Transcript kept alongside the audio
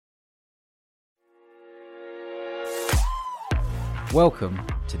Welcome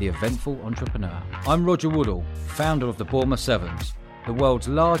to The Eventful Entrepreneur. I'm Roger Woodall, founder of the Bournemouth Sevens, the world's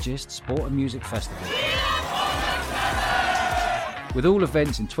largest sport and music festival. With all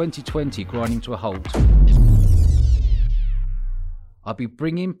events in 2020 grinding to a halt, I'll be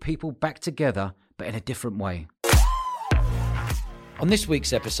bringing people back together, but in a different way. On this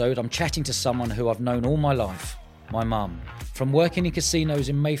week's episode, I'm chatting to someone who I've known all my life, my mum. From working in casinos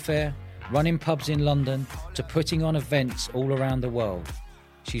in Mayfair, running pubs in London, to putting on events all around the world.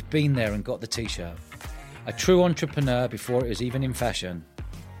 She's been there and got the t-shirt. A true entrepreneur before it was even in fashion.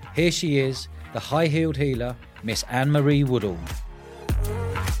 Here she is, the high-heeled healer, Miss Anne-Marie Woodall.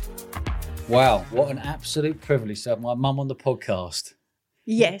 Wow, what an absolute privilege to have my mum on the podcast.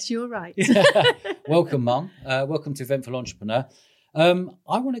 Yes, you're right. Welcome, Mum. Welcome to Eventful Entrepreneur. I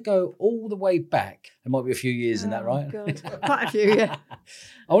want to go all the way back. There might be a few years in that, right? God. Quite a few, yeah.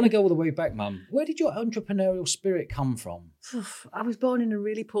 I want to go all the way back, Mum. Where did your entrepreneurial spirit come from? I was born in a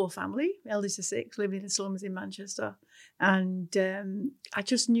really poor family, eldest of six, living in the slums in Manchester. And I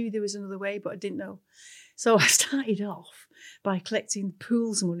just knew there was another way, but I didn't know. So I started off by collecting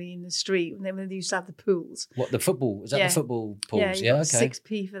pools money in the street when they used to have the pools. What, the football? Is that the football pools? Yeah, Okay.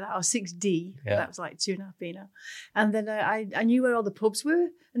 6p for that, or 6D. Yeah. That was like 2.5p now. And then I knew where all the pubs were.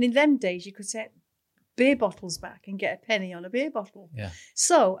 And in them days, you could set beer bottles back and get a penny on a beer bottle. Yeah.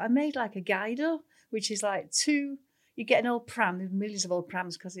 So I made like a guider, which is like you get an old pram, there's millions of old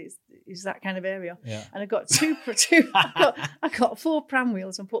prams because it's that kind of area. Yeah. And I got I got 4 pram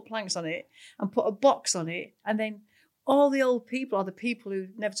wheels and put planks on it and put a box on it. And then all the old people, or the people who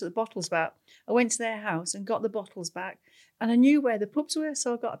never took the bottles back, I went to their house and got the bottles back. And I knew where the pubs were,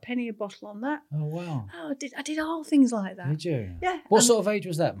 so I got a penny a bottle on that. Oh, wow. Oh, I did all things like that. Did you? Yeah. What sort of age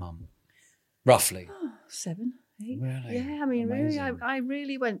was that, Mum? Roughly? 7, 8. Really? Yeah, I mean, amazing. Really, I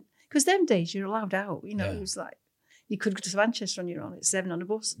really went, because them days you're allowed out, you know, It was like, you could go to Manchester on your own at 7 on a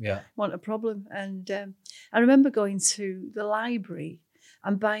bus. Yeah. Wasn't a problem. And I remember going to the library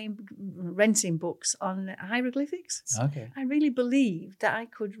and renting books on hieroglyphics. Okay. I really believed that I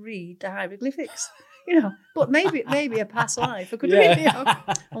could read the hieroglyphics, you know. But maybe a past life I could read. You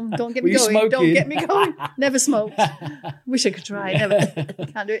know. Don't get me going. Smoking? Don't get me going. Never smoked. Wish I could try. Never.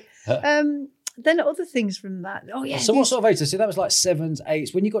 Can't do it. Then other things from that. Oh yeah. So what sort of age? So that was like 7s,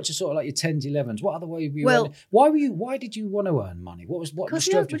 8s. When you got to sort of like your 10s, 11s, what other way were you earning? Why did you want to earn money? What because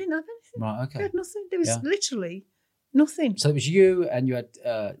we didn't have anything. Right. Okay. We had nothing. There was literally nothing. So it was you and you had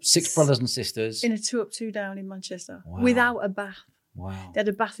 6 brothers and sisters. In a 2 up, 2 down in Manchester. Wow. Without a bath. Wow. They had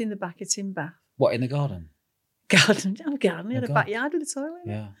a bath in the back, a tin bath. What, in the garden? Garden. They had a backyard with a toilet.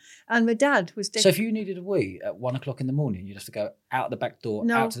 Yeah. And my dad was... So if you needed a wee at 1 o'clock in the morning, you'd have to go out the back door,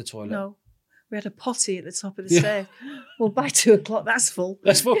 out to the toilet? No. We had a potty at the top of the stairs. Well, by 2 o'clock, that's full.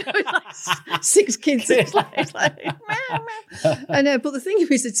 That's full. Like 6 kids. It's like meow, meow. And, but the thing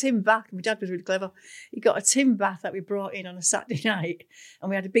was the tin bath. My dad was really clever. He got a tin bath that we brought in on a Saturday night, and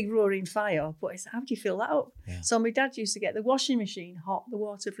we had a big roaring fire. But I said, how do you fill that up? Yeah. So my dad used to get the washing machine hot, the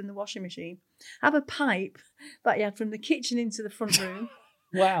water from the washing machine, have a pipe that he had from the kitchen into the front room.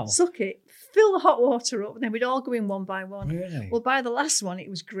 Wow. Suck it, fill the hot water up, and then we'd all go in one by one. Really? Well, by the last one, it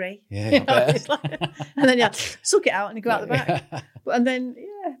was grey. Yeah, and then suck it out and you go out the back.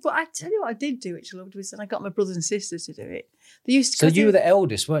 But I tell you what I did do, which I loved, was, and I got my brothers and sisters to do it. They used to. So you were the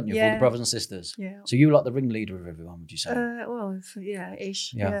eldest, weren't you, of all the brothers and sisters? Yeah. So you were like the ringleader of everyone, would you say?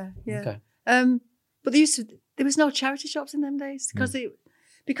 Ish. Yeah. Okay. But there was no charity shops in them days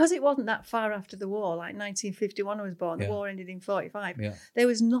because it wasn't that far after the war, like 1951 I was born, the war ended in 45. Yeah. There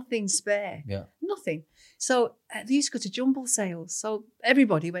was nothing spare. Yeah. Nothing. So they used to go to jumble sales. So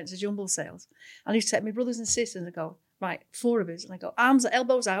everybody went to jumble sales. And I used to take my brothers and sisters and I go, right, 4 of us. And I go,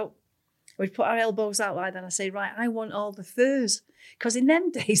 elbows out. We'd put our elbows out like that and I say, right, I want all the furs. Because in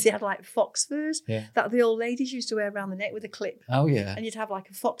them days they had like fox furs that the old ladies used to wear around the neck with a clip. Oh, yeah. And you'd have like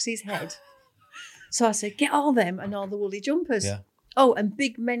a fox's head. So I said, get all them and all the woolly jumpers. Yeah. Oh, and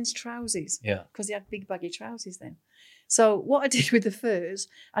big men's trousers. Yeah. Because they had big baggy trousers then. So what I did with the furs,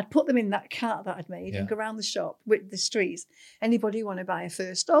 I'd put them in that cart that I'd made and go around the shop with the streets. Anybody want to buy a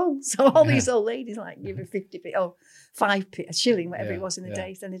fur stole? So all these old ladies like give a 50p, 5p, a shilling, whatever it was in the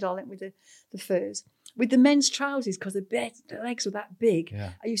days. Then they'd all went with the furs. With the men's trousers, because the legs were that big,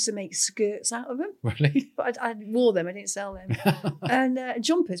 I used to make skirts out of them. Really? But I wore them, I didn't sell them. And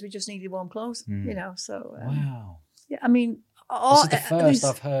jumpers, we just needed warm clothes, you know. So wow. Yeah, I mean... This is the first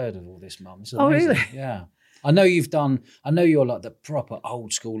I've heard of all this, Mum. Oh, really? Yeah. I know you're like the proper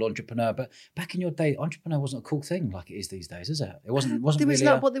old school entrepreneur, but back in your day, entrepreneur wasn't a cool thing like it is these days, is it? It wasn't there was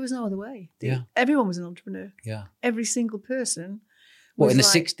really but there was no other way. Everyone was an entrepreneur. Yeah. Every single person What, in the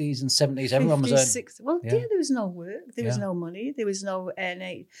 60s and 70s, everyone was earning? 60s. Well, there was no work. There was no money. There was no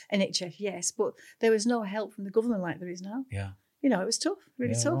NHS, yes, but there was no help from the government like there is now. Yeah. You know, it was tough,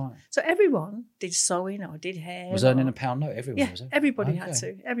 really tough. Right. So everyone did sewing or did hair. Was earning a pound note, everyone, was it? Everybody had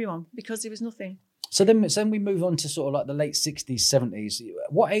to, everyone, because there was nothing. So then we move on to sort of like the late 60s, 70s.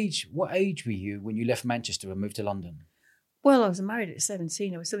 What age were you when you left Manchester and moved to London? Well, I was married at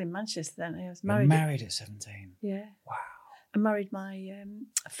 17. I was still in Manchester then. I was married. At 17? Yeah. Wow. I married my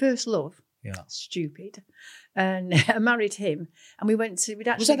first love. Yeah. Stupid. And I married him. And we'd actually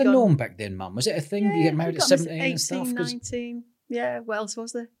Was that the norm back then, Mum? Was it a thing? You get married at 17 18, and stuff? 19. Yeah, what else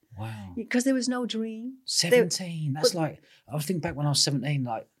was there? Wow. Because there was no dream. 17. That's like, I think back when I was 17,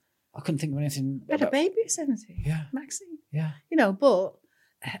 like, I couldn't think of anything. I had a baby at 17. Yeah. Maxine. Yeah. You know, but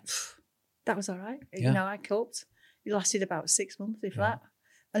that was all right. Yeah. You know, I coped. It lasted about 6 months, if that.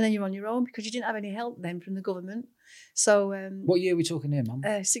 And then you're on your own because you didn't have any help then from the government. So what year are we talking here, Mum?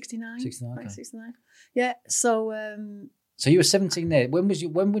 69. 69. Okay. 69. Yeah. So so you were 17 there. When were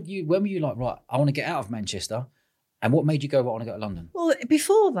you like, right, I want to get out of Manchester? And what made you go, I want to go to London? Well,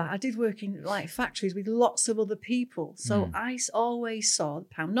 before that, I did work in like factories with lots of other people. So I always saw the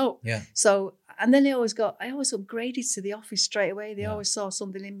pound note. Yeah. So, and then I always upgraded to the office straight away. They always saw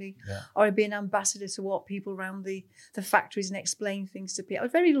something in me. Yeah. Or I'd be an ambassador to walk people around the factories and explain things to people. I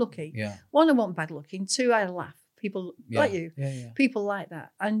was very lucky. Yeah. One, I wasn't bad looking. Two, I had a laugh. People like you. Yeah. People like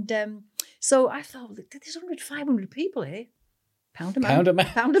that. And so I thought, there's 100, 500 people here. Pound a man.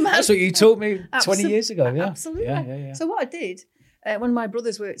 That's what you taught me 20 years ago. Yeah, absolutely. Yeah. So what I did, one of my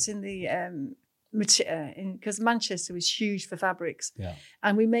brothers worked in the because Manchester was huge for fabrics. Yeah.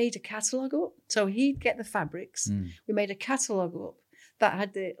 And we made a catalogue up. So he'd get the fabrics. We made a catalogue up that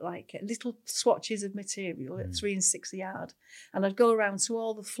had the like little swatches of material at 3 and 6 a yard. And I'd go around to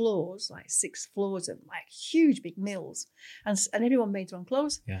all the floors, like 6 floors of like huge big mills. And everyone made their own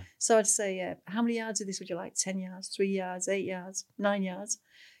clothes. Yeah. So I'd say, how many yards of this would you like? 10 yards, 3 yards, 8 yards, 9 yards.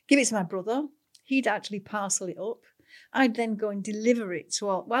 Give it to my brother. He'd actually parcel it up. I'd then go and deliver it to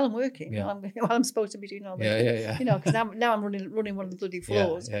all while I'm working, while I'm supposed to be doing all that. Yeah. You know, because now I'm running one of the bloody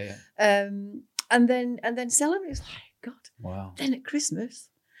floors. Yeah. And then sell them. It's like, God. Wow. Then at Christmas,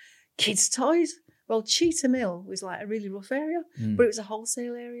 kids' toys. Well, Cheetah Mill was like a really rough area, but it was a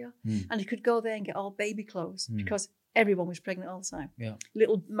wholesale area. And you could go there and get all baby clothes because everyone was pregnant all the time. Yeah.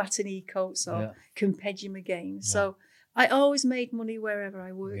 Little matinee coats or Compedium games. Yeah. So I always made money wherever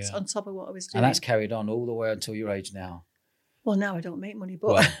I worked on top of what I was doing. And that's carried on all the way until your age now. Well, now I don't make money,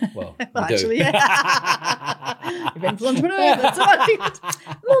 but well actually, yeah. You've been entrepreneur. That's what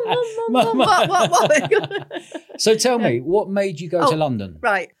Mum, what? So tell me, what made you go to London?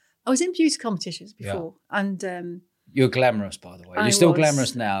 Right. I was in beauty competitions before, and you're glamorous, by the way. You're still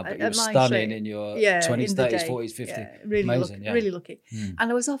glamorous now, but you're stunning in your 20s, 30s, 40s, 50s. Yeah, really amazing, really lucky.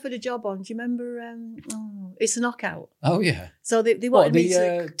 And I was offered a job on, do you remember, It's a Knockout? Oh, yeah. So they wanted me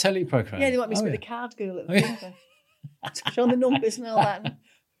to... the telly programme? Yeah, they wanted me to be the card girl at the thing. Showing the numbers and all that.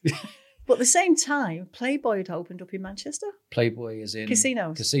 But at the same time, Playboy had opened up in Manchester. Playboy is in...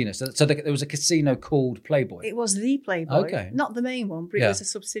 Casinos. So there was a casino called Playboy? It was the Playboy. Okay. Not the main one, but it was a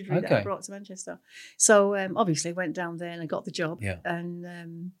subsidiary that I brought to Manchester. So obviously went down there and I got the job. Yeah.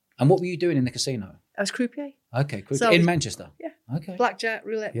 And what were you doing in the casino? I was croupier. Okay, croupier. So in Manchester? Yeah. Okay. Blackjack,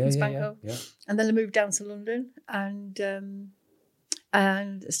 roulette, and Spanko. Yeah. And then I moved down to London and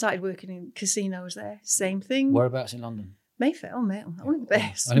started working in casinos there. Same thing. Whereabouts in London? Mayfair. Oh, mate, one of the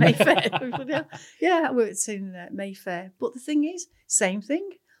best. Mayfair. Yeah, I worked in Mayfair. But the thing is, same thing.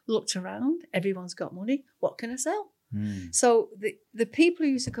 Looked around. Everyone's got money. What can I sell? So the people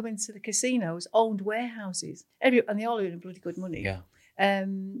who used to come into the casinos owned warehouses. And they all earned bloody good money. Yeah.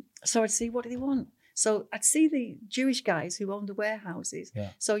 So I'd see, what do they want? So I'd see the Jewish guys who owned the warehouses. Yeah.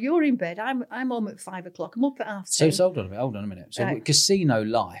 So you're in bed. I'm home at 5 o'clock. I'm up at 10:30. So hold on a minute. So casino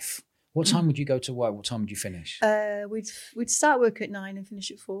life. What time would you go to work? What time would you finish? We'd start work at 9 and finish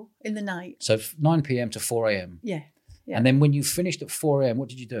at 4 in the night. So 9 p.m. to 4 a.m. Yeah. And then when you finished at 4 a.m., what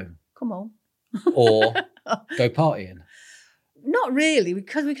did you do? Come home. Or go partying? Not really,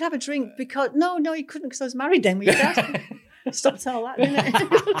 because we could have a drink. Because no, you couldn't, because I was married then. We stopped all that, didn't it?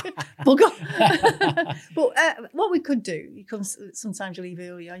 But what we could do, sometimes you leave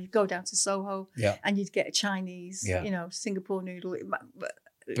earlier. You go down to Soho, and you'd get a Chinese, Singapore noodle,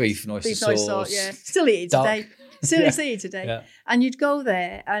 beef and oyster sauce. Yeah, still eat it today. Still see it today. Yeah. And you'd go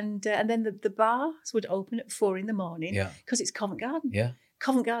there, and then the bars would open at 4 a.m, because it's Covent Garden. Yeah.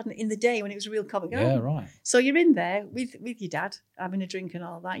 Covent Garden in the day when it was a real Covent Garden. Yeah, right. So you're in there with your dad having a drink and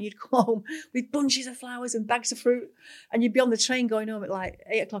all that. And you'd come home with bunches of flowers and bags of fruit, and you'd be on the train going home at like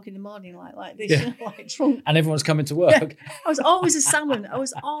 8 o'clock in the morning, like this, like drunk. And everyone's coming to work. Yeah. I was always a salmon. I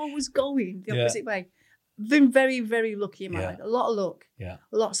was always going the opposite way. Been very, very lucky in my life. A lot of luck. Yeah.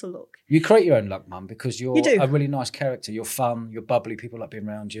 Lots of luck. You create your own luck, Mum, because you're a really nice character. You're fun, you're bubbly, people like being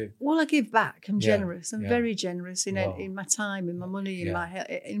around you. Well, I give back. I'm generous. I'm very generous in my time, in my money, in my health,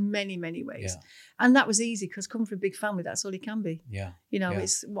 in many, many ways. Yeah. And that was easy because coming from a big family, that's all it can be. Yeah.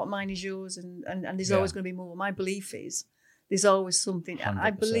 It's what mine is yours, and there's always going to be more. My belief is there's always something. 100%.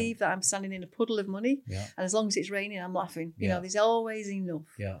 I believe that I'm standing in a puddle of money, and as long as it's raining, I'm laughing. You know, there's always enough.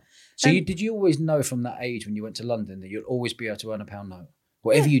 Yeah. So did you always know from that age when you went to London that you'd always be able to earn a £1 note?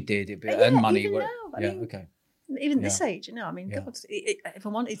 Whatever you did, it'd be earn money. Even now, okay. Even this age, God, if I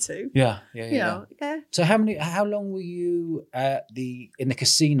wanted to. Yeah. So how long were you in the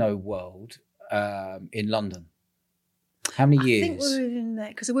casino world in London? How many years? I think we were in there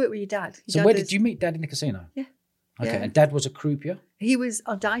because I worked with your dad. So where did you meet Dad in the casino? Yeah. Okay, and Dad was a croupier? He was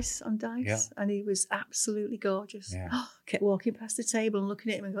on dice, and he was absolutely gorgeous. Yeah. Kept walking past the table and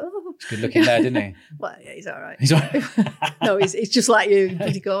looking at him and go, oh. He's good looking lad, isn't he? Well, yeah, he's all right. He's all right. No, he's just like you,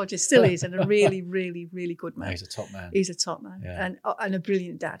 pretty gorgeous. Still is, and a really, really, really good man. He's a top man. He's a top man, and a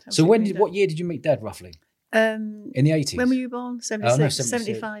brilliant dad. So what year did you meet Dad, roughly? In the 80s? When were you born? 76,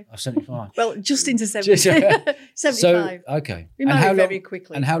 75. Oh, 75. Well, just into 75. 75. So, okay. We married very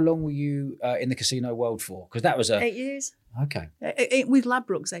quickly. And how long were you in the casino world for? Because that was 8 years. Okay. With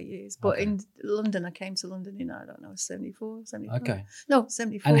Ladbrokes, 8 years. But in London, I came to London in, 74, 75. Okay. No,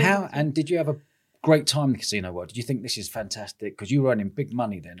 74. And did you have a great time in the casino world? Did you think this is fantastic? Because you were earning big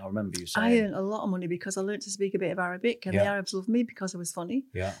money then, I remember you saying. I earned a lot of money because I learned to speak a bit of Arabic, and the Arabs loved me because I was funny.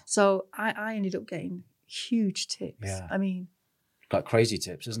 Yeah. So I ended up getting huge tips. Yeah. I mean, like crazy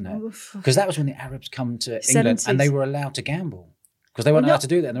tips, isn't it? Because that was when the Arabs come to England 70s. And they were allowed to gamble because they weren't allowed to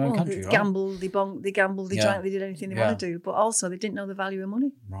do that in their own country, they right? They gambled, they drank, they did anything they want to do, but also they didn't know the value of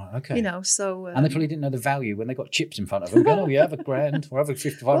money. Right, okay. So... and they probably didn't know the value when they got chips in front of them. Going, oh, yeah, have a grand or have a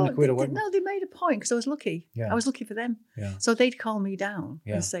 500 quid or whatever. No, they made a point because I was lucky. Yeah. I was lucky for them. Yeah. So they'd call me down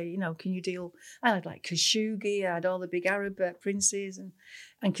and say, can you deal... I had like Khashoggi, I had all the big Arab princes,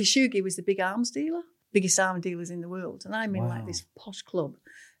 and Khashoggi was the big arms dealer. Biggest arms dealers in the world, and I'm in like this posh club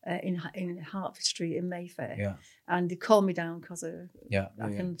in Hertford Street in Mayfair, and they call me down because I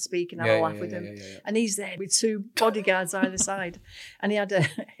can speak and have a laugh with him, and he's there with 2 bodyguards either side, and I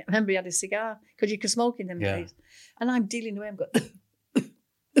remember he had a cigar because you can smoke in them days, and I'm dealing with him,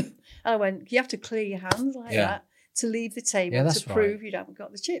 and I went, you have to clear your hands like that to leave the table to prove you haven't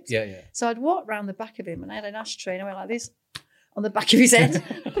got the chips. So I'd walk round the back of him, and I had an ashtray, and I went like this on the back of his head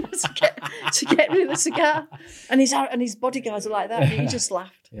to get rid of the cigar, and his bodyguards were like that. And he just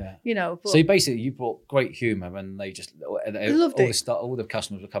laughed, But so basically, you brought great humour, and they loved it. All the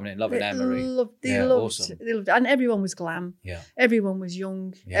customers were coming in, loving Anne-Marie. They loved it, and everyone was glam. Yeah, everyone was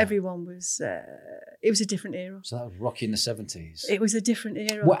young. Yeah. Everyone was. It was a different era. So that was Rocky in the 70s. It was a different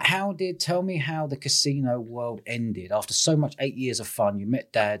era. Tell me how the casino world ended after so much 8 years of fun. You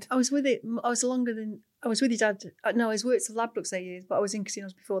met Dad. I was with it. I was with your dad. No, I was worked at Ladbrokes 8 years, but I was in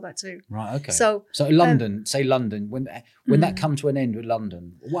casinos before that too. Right, okay. So London, say London, when that come to an end with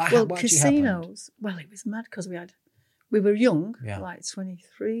London, what casinos, well, it was mad because we were young, like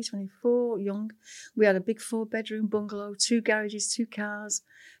 23, 24, young. We had a big 4-bedroom bungalow, 2 garages, 2 cars,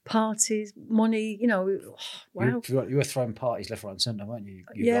 parties, money, wow. You were throwing parties left, right and centre, weren't you?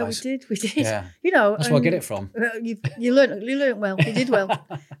 Guys? We did. Yeah. That's where I get it from. You learnt well, you did well.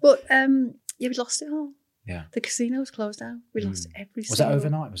 But we lost it all. Yeah. The casinos closed down. We lost every single... Was that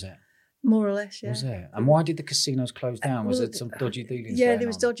overnight, was it? More or less, yeah. Was it? And why did the casinos close down? Was there some dodgy dealings going on? Yeah, there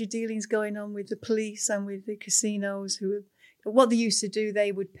was dodgy dealings going on with the police and with the casinos. What they used to do,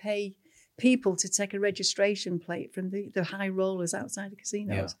 they would pay people to take a registration plate from the high rollers outside the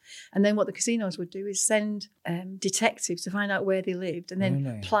casinos. Yeah. And then what the casinos would do is send detectives to find out where they lived and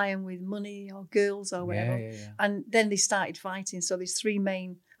then ply them with money or girls or whatever. Yeah. And then they started fighting. So there's 3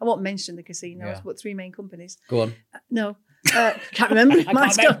 main... I won't mention the casinos, but 3 main companies. Go on. No, can't remember.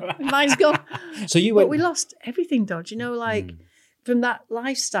 Mine's gone. So you went... But we lost everything, Dodge. From that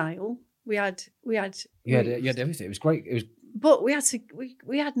lifestyle, we had everything. It was great. It was. But we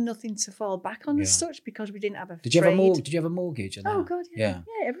had nothing to fall back on as such because we didn't have a Did you have a mortgage? Oh God, yeah,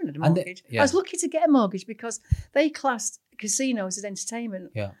 everyone had a mortgage. I was lucky to get a mortgage because they classed casinos as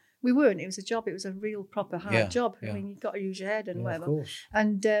entertainment. Yeah. We weren't. It was a job. It was a real proper hard job. Yeah. I mean, you've got to use your head and whatever. Of course.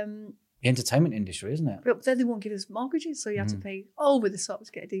 And the entertainment industry, isn't it? But then they won't give us mortgages, so you had to pay over the top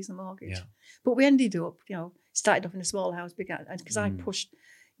to get a decent mortgage. Yeah. But we ended up, started off in a small house, because I pushed.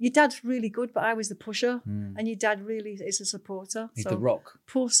 Your dad's really good, but I was the pusher, and your dad really is a supporter. He's the rock.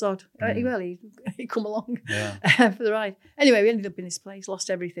 Poor sod. He come along for the ride. Anyway, we ended up in this place, lost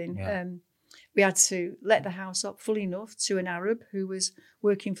everything. Yeah. We had to let the house up, full enough, to an Arab who was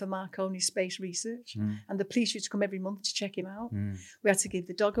working for Marconi Space Research, and the police used to come every month to check him out. We had to give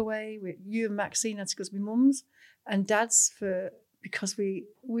the dog away. You and Maxine had to go to my mum's and dad's because we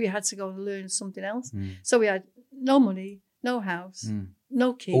had to go and learn something else. So we had no money, no house,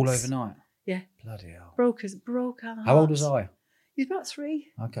 no kids. All overnight? Yeah. Bloody hell. Broke our hearts. How old was I? He was about 3.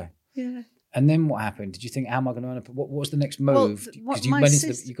 Okay. Yeah. And then what happened? Did you think, how am I going to earn a pub? What was the next move? Because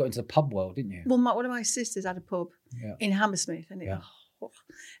you got into the pub world, didn't you? Well, one of my sisters had a pub in Hammersmith. And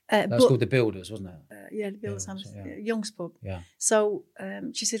that was called The Builders, wasn't it? The Builders, Hammersmith. Young's pub. Yeah. So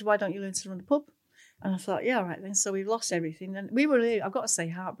she said, why don't you learn to run a pub? And I thought, yeah, all right then. So we've lost everything. And we were, I've got to say,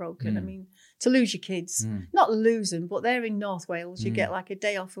 heartbroken. I mean, to lose your kids, not lose them, but they're in North Wales. You get like a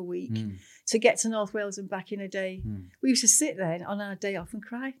day off a week. To get to North Wales and back in a day. We used to sit there on our day off and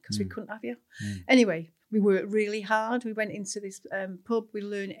cry because we couldn't have you. Anyway, we worked really hard. We went into this pub. We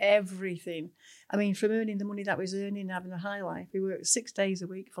learned everything. I mean, from earning the money that we was earning, having a high life, we worked 6 days a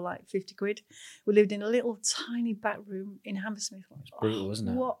week for like 50 quid. We lived in a little tiny back room in Hammersmith. It's brutal, wasn't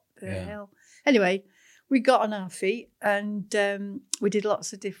it? What the hell? Anyway, we got on our feet and we did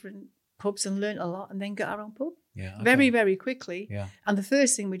lots of different pubs and learnt a lot and then got our own pub. Yeah, okay. Very, very quickly. Yeah. And the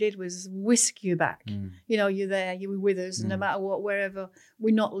first thing we did was whisk you back. You know, you're there, you were with us, and no matter what, wherever,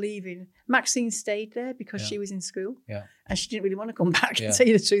 we're not leaving. Maxine stayed there because she was in school. Yeah. And she didn't really want to come back, to tell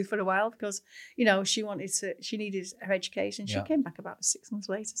you the truth, for a while because, you know, she needed her education. She came back about 6 months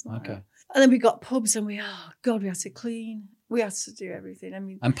later. Like that. And then we got pubs and we had to clean. We had to do everything. I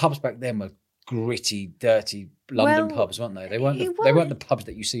mean, and pubs back then were gritty, dirty London pubs, weren't they? They weren't the pubs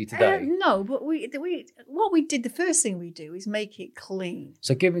that you see today. No, but what we did, the first thing we do is make it clean.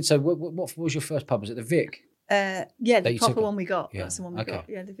 So what was your first pub? Was it the Vic? The proper one we got. Yeah. That's the one we got.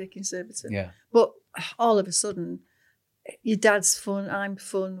 Yeah, the Vic in Surbiton. Yeah. But all of a sudden, your dad's fun, I'm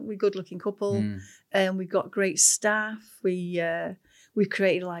fun, we're a good-looking couple, and we got great staff. We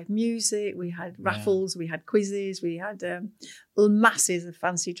created live music. We had raffles. We had quizzes. We had masses of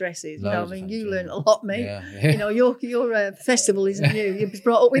fancy dresses. You know, I mean, you learned a lot, mate. Yeah. You know, your festival isn't new. You was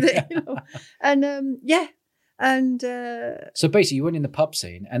brought up with it. You know, and so basically, you went in the pub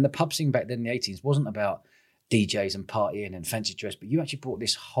scene, and the pub scene back then in the 80s wasn't about DJs and partying and fancy dress, but you actually brought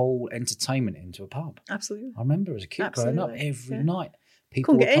this whole entertainment into a pub. Absolutely. I remember as a kid growing up, every night.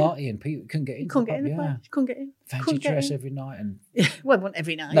 People were partying. People couldn't get in. You couldn't get in the place. You couldn't get in. Fancy dress every night. Well, it wasn't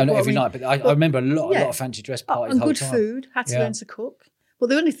every night. No, not every night, but I remember a lot of fancy dress parties. And good food. Had to learn to cook. Well,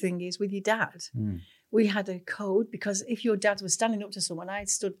 the only thing is with your dad, we had a code because if your dad was standing up to someone, I had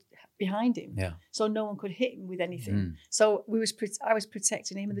stood behind him, so no one could hit him with anything. So I was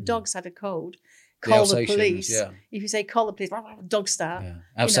protecting him, and the dogs had a code. Call the police. Yeah. If you say call the police, dog start. Yeah.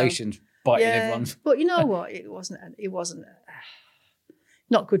 Alsatians biting everyone. But you know what? It wasn't.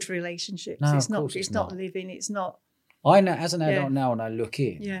 Not good for relationships. No, it's not living. It's not. I know as an adult now, when I look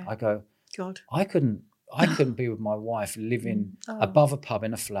in, I go, God, I couldn't be with my wife living above a pub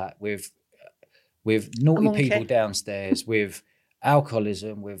in a flat with naughty people downstairs, with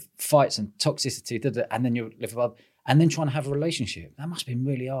alcoholism, with fights and toxicity, and then you live above, and then trying to have a relationship. That must have been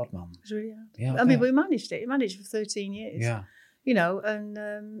really hard, Mum. It was really hard. Yeah, I mean, we managed it. We managed for 13 years. Yeah, you know,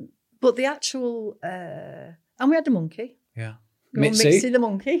 and but the actual and we had the monkey. Yeah. Mitzi the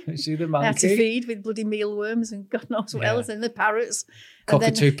monkey. Mitzi the monkey. I had to feed with bloody mealworms and God knows what else, and the parrots.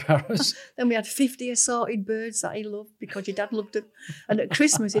 Cockatoo parrots. Then we had 50 assorted birds that he loved because your dad loved them. And at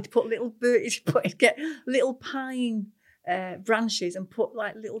Christmas he'd get little pine branches and put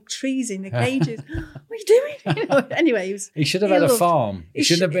like little trees in the cages. What are you doing? You know, anyway, he should have had a farm. He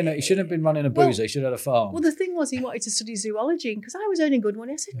shouldn't have been running a boozer. He should have had a farm. Well, the thing was, he wanted to study zoology, and because I was earning good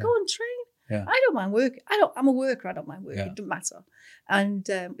money, I said, go and train. Yeah. I don't mind working. I'm a worker. I don't mind working. It doesn't matter. And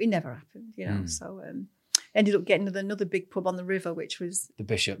it never happened, you know. So ended up getting another big pub on the river, which was the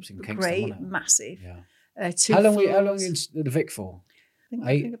Bishops in Kingston. Great, massive. Yeah. How long were you in the Vic for?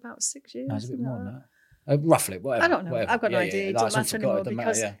 I think about 6 years. No, it's a bit more than that. Roughly, whatever. I don't know. Whatever. I've got no idea. It doesn't matter anymore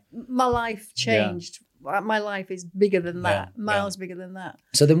because my life changed. Yeah. My life is bigger than that. Miles bigger than that.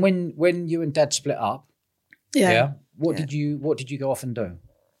 So then, when you and Dad split up, what did you go off and do?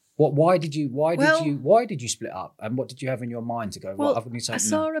 Why did you split up, and what did you have in your mind to go? Well, I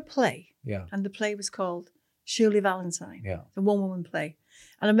saw a play, and the play was called Shirley Valentine. Yeah. The one-woman play.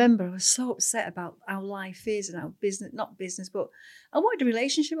 And I remember I was so upset about how life is and how not business, but I wanted a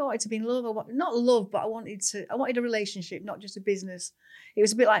relationship. I wanted to be in love. Not love, but I wanted a relationship, not just a business. It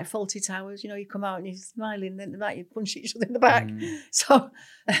was a bit like Faulty Towers. You come out and you're smiling, then the night you punch each other in the back. So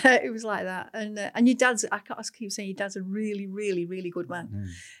it was like that. And your dad's, I keep saying your dad's a really, really, really good man.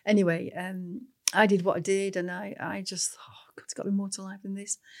 Anyway, I did what I did, and I just, God, it's got to be more to life than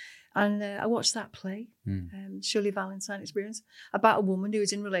this. And I watched that play, Shirley Valentine Experience, about a woman who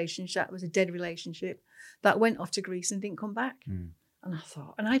was in a relationship, that was a dead relationship, that went off to Greece and didn't come back. And I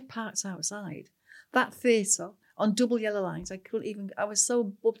thought, and I parked outside that theatre on double yellow lines. I was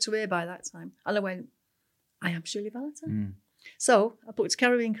so up to here by that time. And I went, I am Shirley Valentine. So I booked a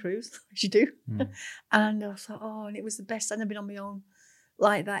Caribbean cruise, as you do. And I thought, and it was the best. I'd never been on my own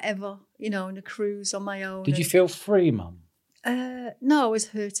like that ever, in a cruise on my own. Did you feel free, Mum? No, I was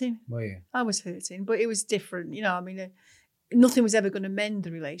hurting. Were you? I was hurting, but it was different. Nothing was ever going to mend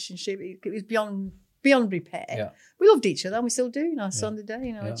the relationship. It was beyond repair. Yeah. We loved each other, and we still do. Sunday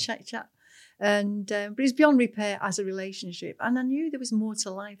day, chat. And but it was beyond repair as a relationship, and I knew there was more to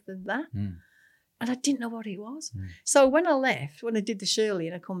life than that, and I didn't know what it was. So when I left, when I did the Shirley,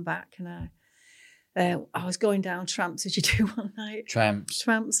 and I come back, and I was going down Tramps as you do one night. Tramps.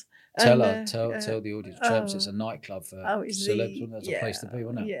 Tell the audience. Tramps, it's a nightclub for celebs. That's a place to be,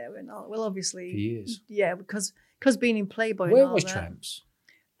 wasn't it? Yeah, well, obviously. For years. Yeah, because being in Playboy. Where was Tramps?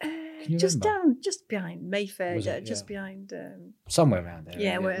 Just behind Mayfair, behind. Somewhere around there.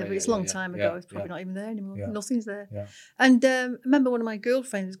 Yeah, wherever. It's a long time ago. It's probably not even there anymore. Yeah. Nothing's there. Yeah. And I remember one of my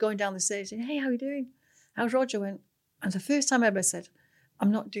girlfriends was going down the stairs saying, "Hey, how are you doing? How's Roger?" Went, and the first time I ever said,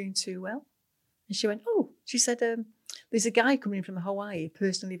 "I'm not doing too well." And she went, "Oh," she said, "There's a guy coming in from Hawaii,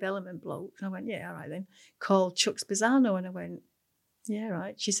 personal development bloke." And I went, "Yeah, all right then," called Chuck Spezzano. And I went, "Yeah,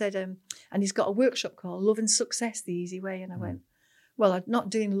 right." She said, and he's got a workshop called Love and Success, the Easy Way. And I went, "Well, I'm not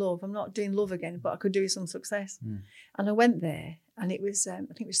doing love. I'm not doing love again, but I could do some success." And I went there, and it was, I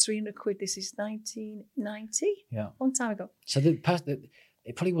think it was £300. This is 1990, long time ago. So it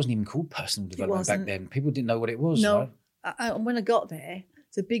probably wasn't even called personal development back then. People didn't know what it was. No, right? When I got there,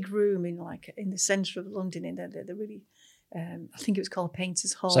 it's a big room in the centre of London, in the really, I think it was called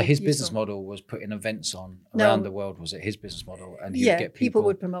Painters Hall. So his business model was putting events on around the world. Was it his business model? And he'd get people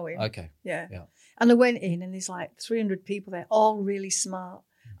would promote him. Okay. Yeah. And I went in, and there's like 300 people there, all really smart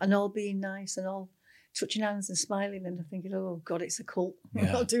and all being nice and all touching hands and smiling. And I'm thinking, oh God, it's a cult.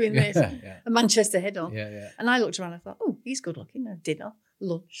 I'm not doing this. A Manchester head on. And I looked around and I thought, oh, he's good looking. Dinner,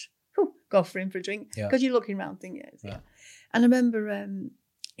 lunch. Go for him for a drink. Because you're looking around thinking, And I remember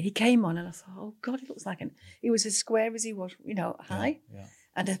he came on, and I thought, oh God, he looks like he was as square as he was, high,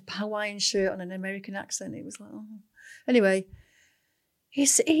 and a Hawaiian shirt on an American accent. It was like, oh. Anyway, he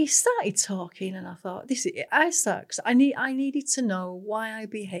started talking, and I thought, because I needed to know why I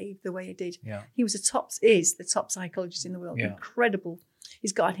behaved the way I did. He was the top psychologist in the world. Incredible.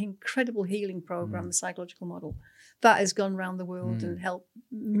 He's got an incredible healing program, the psychological model, that has gone around the world and helped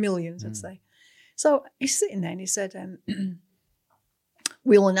millions, I'd say. So he's sitting there, and he said,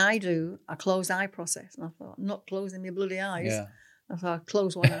 Will and I do a closed eye process. And I thought, I'm not closing my bloody eyes. I thought, I'll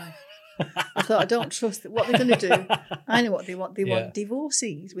close one eye. I thought, I don't trust what they're going to do. I know what they want. They want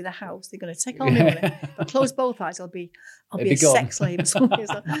divorcees with a house. They're going to take all my money. If I close both eyes, I'll be a sex slave or something.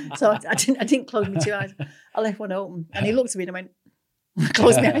 So I didn't close my two eyes. I left one open. And he looked at me and I went,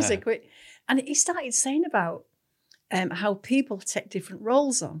 close my eyes so quick. And he started saying about how people take different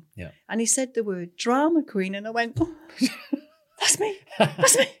roles on. And he said the word drama queen. And I went, oh, that's me.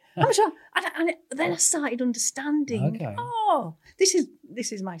 I'm sure. And then I started understanding. Okay. Oh, this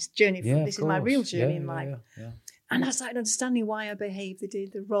is my journey. This is my real journey in life. And I started understanding why I behaved.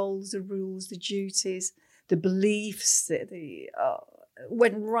 The roles, the rules, the duties, the beliefs.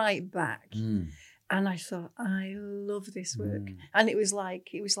 Went right back. And I thought, I love this work. And it was like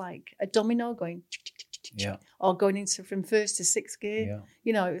a domino going, or going into from first to sixth gear.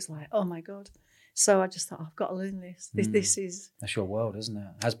 It was like, oh my God. So I just thought, I've got to learn this. This is... That's your world, isn't it?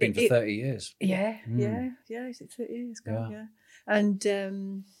 It has been for 30 years. Yeah. Is it 30 years ago? Yeah.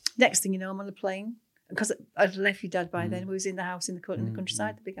 And next thing you know, I'm on a plane. Because I'd left your dad by then. We was in the house in the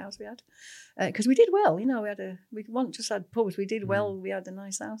countryside, the big house we had. Because we did well, we weren't just had pubs. We did well. We had a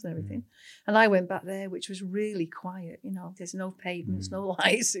nice house and everything. And I went back there, which was really quiet. There's no pavements, no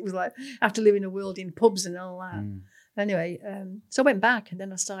lights. It was like I have to live in a world in pubs and all that. Anyway, so I went back, and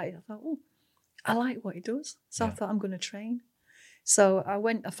then I thought, oh, I like what he does. So I thought, I'm going to train. So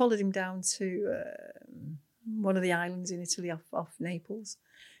I followed him down to one of the islands in Italy off Naples.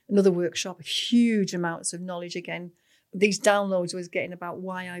 Another workshop, huge amounts of knowledge again these downloads I was getting about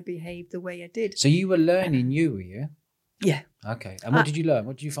why I behaved the way I did. So you were learning new, were you? Yeah. Okay. And what did you learn?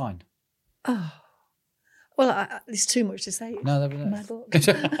 What did you find? Oh, well, there's too much to say. No, my book.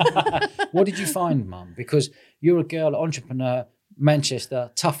 What did you find, Mum? Because you're a girl, entrepreneur,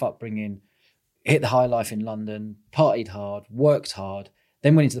 Manchester, tough upbringing, hit the high life in London, partied hard, worked hard,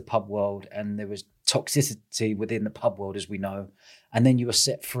 then went into the pub world, and there was toxicity within the pub world, as we know, and then you were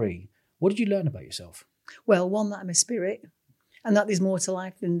set free. What did you learn about yourself? Well, one, that I'm a spirit, and that there's more to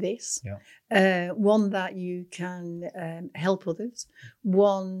life than this. Yeah. One, that you can help others.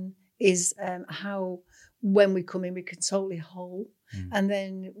 One is how when we come in, we can totally whole. And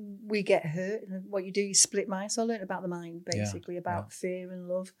then we get hurt. And what you do, you split mind. So I learned about the mind, basically, about fear and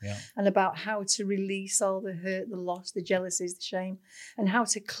love, and about how to release all the hurt, the loss, the jealousies, the shame, and how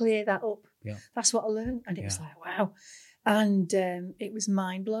to clear that up. Yeah. That's what I learned. And it was like, wow. And it was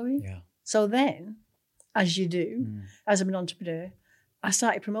mind-blowing. Yeah. So then, as you do, as I'm an entrepreneur, I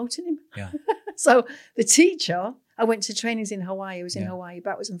started promoting him. Yeah. So the teacher, I went to trainings in Hawaii. I was in Hawaii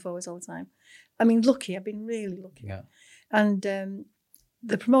backwards and forwards all the time. I mean, lucky. I've been really lucky. Yeah. And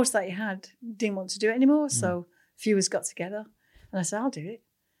the promoter that he had didn't want to do it anymore. So a few of us got together and I said, I'll do it.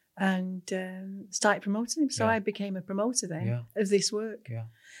 And started promoting him. So I became a promoter then of this work. Yeah.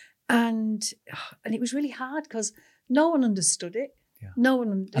 And it was really hard because no one understood it. Yeah. No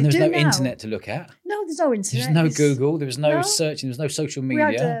one. And there was no internet to look at. No, there's no internet. There's no Google. There was no searching. There was no social media.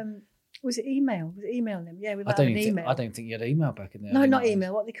 We had, was it email? Was it emailing them? Yeah, we had an email. I don't think you had email back in there. No, not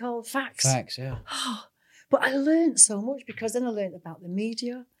email. What they call fax. Fax, yeah. But I learned so much because then I learned about the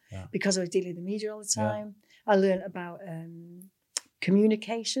media because I was dealing with the media all the time. I learned about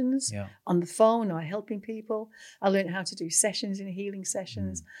communications on the phone or helping people. I learned how to do sessions in healing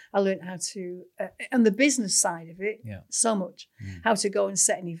sessions. I learned how to, on the business side of it, so much. How to go and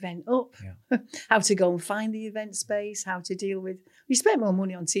set an event up, how to go and find the event space, how to deal with, we spent more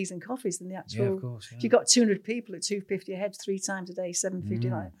money on teas and coffees than the actual, of course, if you've got 200 people at $250 a head 3 times a day,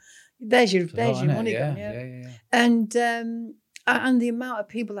 $750, like, there's your money gone, And the amount of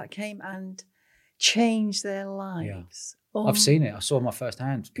people that came and changed their lives. I've seen it. I saw my first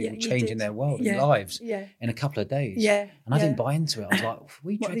hand people changing their world, lives in a couple of days. Yeah. And I didn't buy into it. I was like, what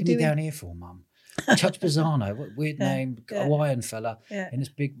are you dragging me down here for, Mum? Chuck Pisano, what weird name, Hawaiian fella in this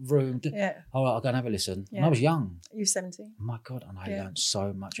big room. All right, I'll go and have a listen. And I was young. You were 17. Oh my God, and I learned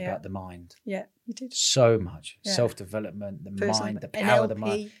so much about the mind. Yeah, you did. So much. Self-development, the mind, the power of the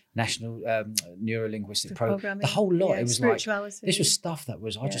mind, National Neuro-Linguistic Program, the whole lot. It was like, this was stuff that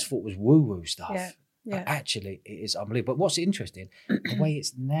was, I just thought was woo-woo stuff. Yeah. But actually, it is unbelievable. But what's interesting, the way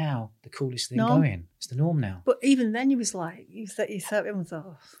it's now the coolest thing going. It's the norm now. But even then, you was like, you thought everyone thought,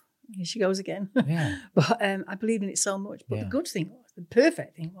 oh, here she goes again. Yeah. But I believed in it so much. But the good thing was, the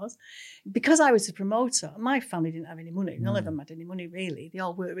perfect thing was, because I was a promoter, my family didn't have any money. None of them had any money, really. They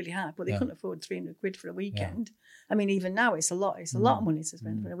all worked really hard, but they couldn't afford 300 quid for a weekend. I mean, even now, it's a lot. It's a lot of money to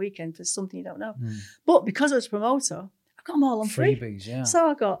spend for a weekend for something you don't know. But because I was a promoter, I got them all on free. Freebies, yeah. So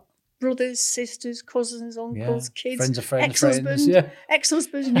I got brothers, sisters, cousins, uncles, kids, friends of friends, ex-husband,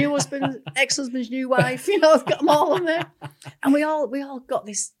 ex-husband's new husband, ex-husband's new wife. You know, I've got them all on there, and we all got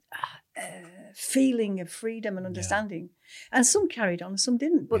this feeling of freedom and understanding. And some carried on, some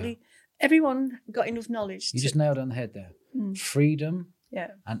didn't. But everyone got enough knowledge. You just nailed it on the head there. Freedom,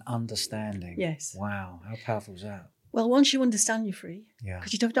 and understanding. Yes. Wow, how powerful is that? Well, once you understand, you're free. Yeah.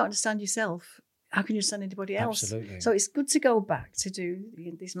 Because you don't understand yourself. How can you understand anybody else? Absolutely. So it's good to go back to do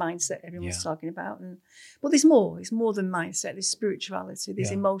this mindset everyone's talking about. But there's more. It's more than mindset. There's spirituality.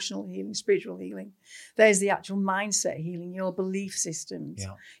 There's emotional healing, spiritual healing. There's the actual mindset healing, your belief systems,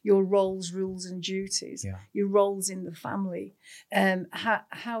 your roles, rules and duties, your roles in the family,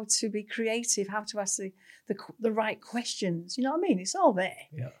 how to be creative, how to ask the right questions. You know what I mean? It's all there.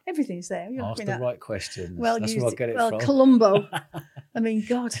 Yeah. Everything's there. Ask the right questions. Well, that's where I get it from. Columbo. I mean,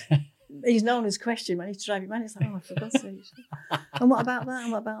 God. He's known as question man. He's driving man. It's like, oh, for God's sake. And what about that?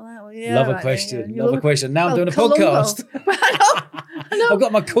 And what about that? Well, love a question. Love a question. Now I'm doing a podcast. I know. I've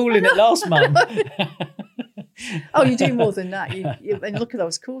got my call in it last month. Oh, you do more than that. And look at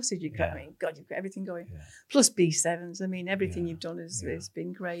those courses you got. I mean, God, you've got everything going. Yeah. Plus B7s. I mean, everything you've done has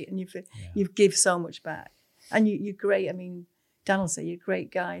been great. And you've give so much back. And you're great. I mean, Dan will say you're a great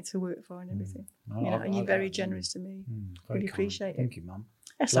guy to work for and everything. And you're very generous to me. Really appreciate it. Thank you, Mum.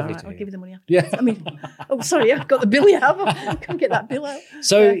 That's all right. I'll give you the money after. Yeah. I mean, sorry, I've got the bill. I can't get that bill out.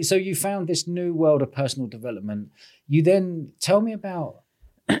 So you found this new world of personal development. You then tell me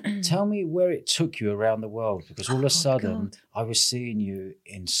where it took you around the world, because all of a sudden I was seeing you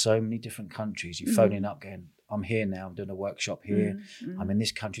in so many different countries. You phoning up, going, I'm here now, I'm doing a workshop here, I'm in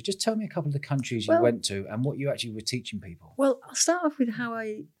this country. Just tell me a couple of the countries you went to and what you actually were teaching people. Well, I'll start off with how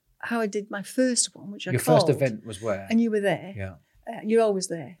I did my first one, which I called. Your first event was where? And you were there. Yeah. You're always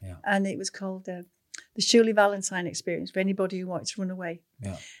there. Yeah. And it was called the Shirley Valentine Experience for anybody who wanted to run away.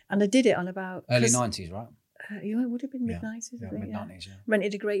 Yeah. And I did it on about... Early 90s, right? It would have been mid-90s, I think. Mid-90s, yeah.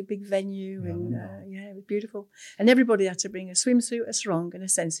 Rented a great big venue and it was beautiful. And everybody had to bring a swimsuit, a sarong and a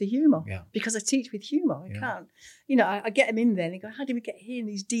sense of humour. Yeah. Because I teach with humour. I can't... You know, I get them in there and they go, how did we get here in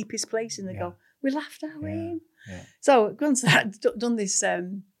these deepest places? And they go, we laughed our way in. Yeah. So once I'd done this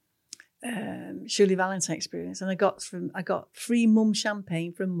Shirley Valentine Experience and I got free mum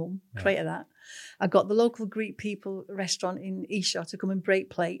champagne from mum, crate of that. I got the local Greek people restaurant in Esher to come and break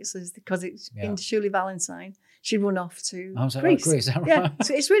plates because it's in Shirley Valentine. She'd run off to Greece. Is that right? Yeah,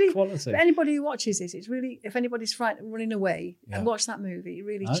 so it's really quality. For anybody who watches this, it's really, if anybody's frightened running away and watch that movie, it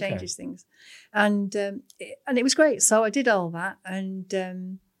really changes things. And it was great. So I did all that. And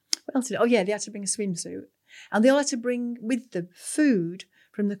what else did I? Oh yeah, they had to bring a swimsuit, and they all had to bring with them food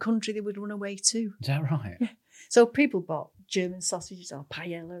from the country they would run away to. Is that right? Yeah. So people bought German sausages or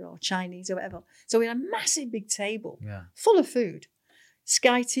paella or Chinese or whatever. So we had a massive big table full of food.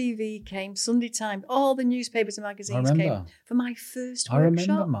 Sky TV came, Sunday Times, all the newspapers and magazines came for my first workshop. I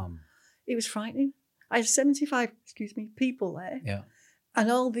remember, Mum. It was frightening. I had 75, people there. Yeah.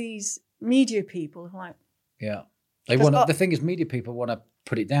 And all these media people were like... Yeah. They want the thing is, media people want to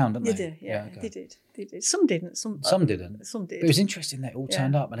put it down, don't they? They did, They did. Some didn't. Some didn't. Some did. But it was interesting they all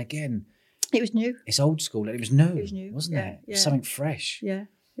turned up. And again... It was new. It's old school. And it was new. It was new. Wasn't it? Yeah. It was something fresh. Yeah.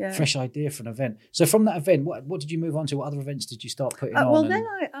 Yeah. Fresh idea for an event. So from that event, what did you move on to? What other events did you start putting on? Well, then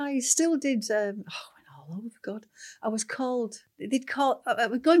I still did... I went all over, God. I was called...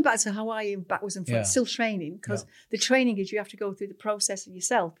 going back to Hawaii and backwards and forwards, still training, because the training is you have to go through the process of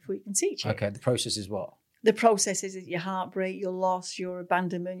yourself before you can teach it. Okay, the process is what? The process is your heartbreak, your loss, your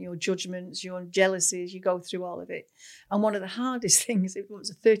abandonment, your judgments, your jealousies. You go through all of it. And one of the hardest things, it was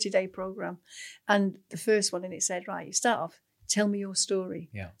a 30-day program. And the first one, and it said, right, you start off, tell me your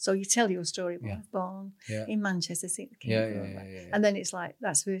story. Yeah. So you tell your story. I was born in Manchester, and then it's like,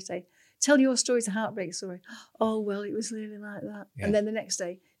 that's the first day. Tell your story as a heartbreak story. Oh, well, it was really like that. Yeah. And then the next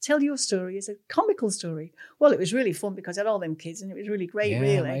day, tell your story as a comical story. Well, it was really fun because I had all them kids and it was really great,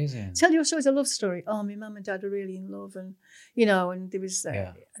 really. Amazing. Tell your story as a love story. Oh, my mum and dad are really in love. And, and there was...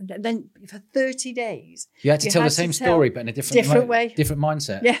 and then for 30 days... You had to tell the same story, but in a different way. Different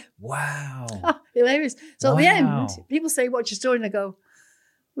mindset. Yeah. Wow. Hilarious. So at the end, people say, what's your story? And I go...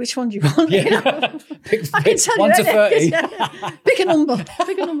 Which one do you want? Yeah. I can tell 1 to 30. Pick a number.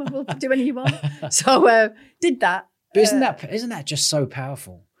 We'll do anything you want. So did that. But isn't that just so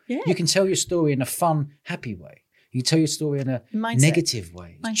powerful? Yeah. You can tell your story in a fun, happy way. You can tell your story in a negative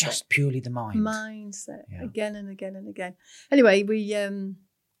way. It's just purely the mind. Mindset. Yeah. Again and again and again. Anyway, we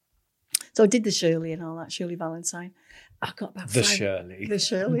so I did the Shirley and all that, Shirley Valentine. I got about The 5. Shirley. The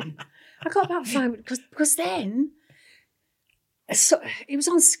Shirley. I got about 5 because then... So it was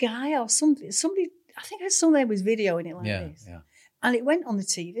on Sky or something. Somebody, I think I saw there was videoing it like this. Yeah. And it went on the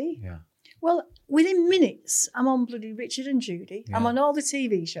TV. Yeah. Well, within minutes, I'm on bloody Richard and Judy. Yeah. I'm on all the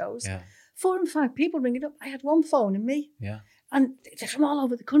TV shows. Yeah. 4 and 5 people ringing up. I had one phone and me. Yeah. And they're from all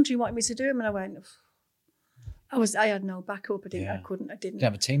over the country wanting me to do them. And I went, I had no backup. I didn't. You didn't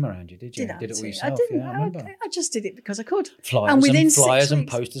have a team around you, did you? Did it all yourself? I didn't. I I just did it because I could. Flyers and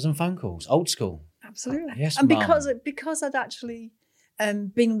posters and phone calls. Old school. Absolutely. Yes, and because I'd actually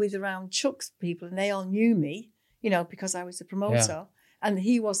been with around Chuck's people and they all knew me, because I was the promoter and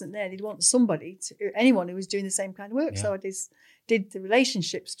he wasn't there. They'd want anyone who was doing the same kind of work. Yeah. So I did the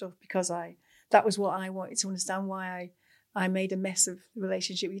relationship stuff because that was what I wanted to understand, why I made a mess of the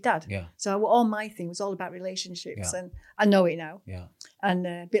relationship with your dad. Yeah. So all my thing was all about relationships and I know it now. Yeah. And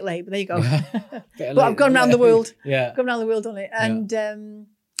a bit late, but there you go. But I've gone around the world. Yeah. Gone around the world on it. And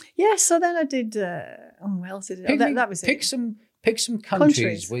so then I did. What else did I do? That was it. Pick some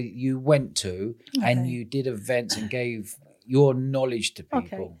countries where you went to and you did events and gave your knowledge to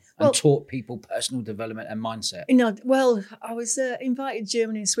people and taught people personal development and mindset. I was invited to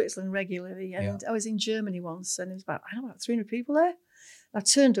Germany and Switzerland regularly, and I was in Germany once, and it was about 300 people there. I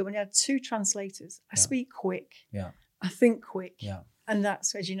turned up and I had 2 translators. I speak quick. Yeah. I think quick. Yeah. And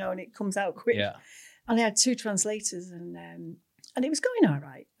that's, as you know, and it comes out quick. Yeah. And I had 2 translators, and it was going all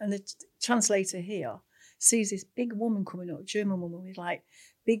right. And the translator here sees this big woman coming up, German woman with like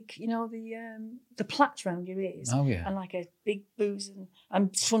big, the plaits around your ears. Oh, yeah. And like a big booze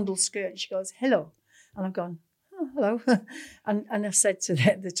and trundle skirt. And she goes, hello. And I've gone, oh, hello. and I said to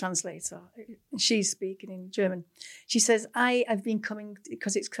the translator, she's speaking in German. She says, I have been coming,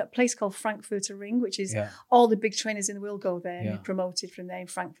 because it's a place called Frankfurter Ring, which is all the big trainers in the world go there and you're promoted from there in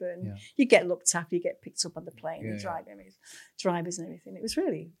Frankfurt. And you get looked after, you get picked up on the plane, drivers and everything. It was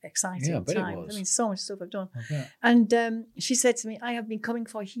really exciting time. I mean, so much stuff I've done. And she said to me, I have been coming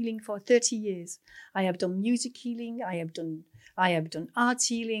for healing for 30 years. I have done music healing. I have done art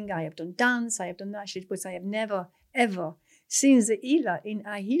healing. I have done dance. I have done that shit, but I have never, ever seen the healer in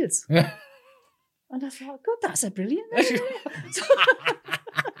high heels. And I thought, God, that's a brilliant name.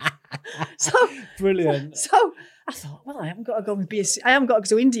 So brilliant. So I thought, well, I haven't got to go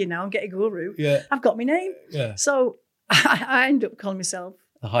to India now and get a guru. Yeah. I've got my name. Yeah. So I ended up calling myself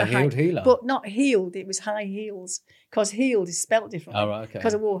the high-heeled healer. But not healed, it was high heels. Because healed is spelt differently. Oh, right, okay.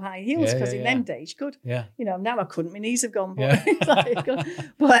 Because I wore high heels, because in them days you could. Yeah. You know, now I couldn't, my knees have gone. But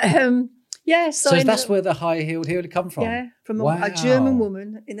so that's where the high-heeled healer come from? Yeah, from a German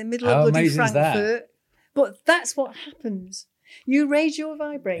woman in the middle of bloody Frankfurt. But that's what happens. You raise your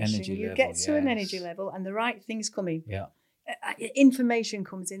vibration, get to an energy level, and the right things come in. Yeah. Information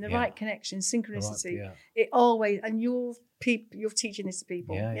comes in, the right connection, synchronicity. It always, and you're teaching this to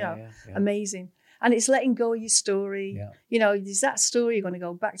people. Amazing. And it's letting go of your story. Yeah. You know, is that story you're going to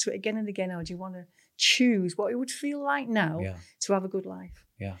go back to it again and again, or do you want to choose what it would feel like now to have a good life?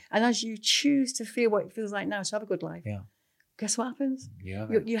 Yeah. And as you choose to feel what it feels like now to have a good life, guess what happens?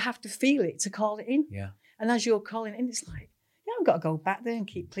 You have to feel it to call it in. Yeah. And as you're calling it in, it's like, I've got to go back there and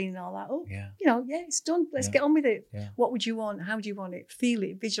keep cleaning all that up. Yeah. You know, it's done. Let's get on with it. Yeah. What would you want? How do you want it? Feel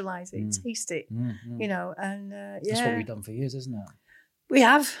it, visualize it, taste it. You know, and that's what we've done for years, isn't it? We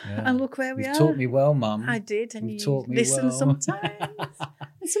have, and look where we are. You taught me well, Mum. I did, and you taught me well. Sometimes,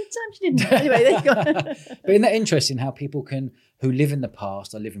 and sometimes you didn't. Anyway, there you go. But isn't that interesting how people who live in the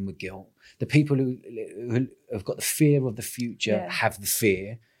past are living with guilt? The people who have got the fear of the future have the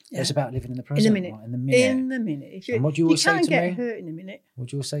fear. Yeah. It's about living in the present. In the minute. Right? In the minute. And what do you always say to me? You can't get hurt in a minute. What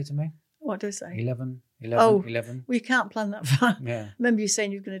do you always say to me? What do I say? 11. Well, you can't plan that far. Yeah. I remember you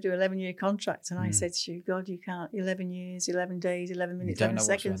saying you're going to do an 11-year contract, and I said to you, God, you can't. 11 years, 11 days, 11 minutes, 11 seconds.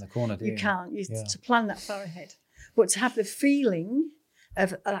 What's around the corner, do you? You can't. To plan that far ahead. But to have the feeling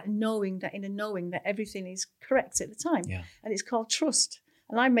of knowing that everything is correct at the time. Yeah. And it's called trust.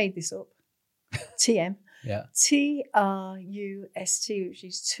 And I made this up. TM. Yeah. TRUST, which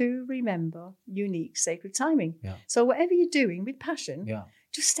is to remember unique sacred timing. Yeah. So whatever you're doing with passion,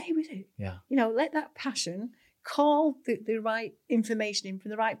 just stay with it. Yeah. You know, let that passion call the right information in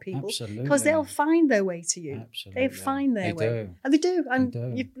from the right people. Absolutely. Because they'll find their way to you. Absolutely. They'll find their way. Do. And they do. And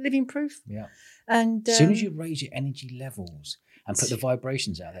you're living proof. Yeah. And as soon as you raise your energy levels and put the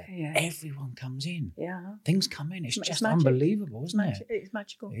vibrations out there, everyone comes in. Yeah. Things come in. It's just unbelievable, isn't it? It's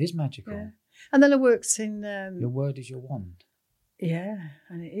magical. It is magical. Yeah. And then I worked in... your word is your wand. Yeah,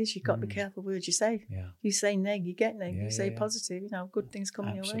 and it is. You've got to be careful words you say. Yeah. You say neg, you get neg. You say positive, you know, good things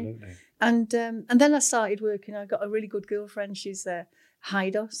coming your way. Absolutely. And then I started working. I got a really good girlfriend. She's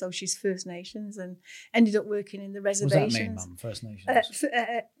Haida, so she's First Nations, and ended up working in the reservations. What does that mean, Mum, First Nations?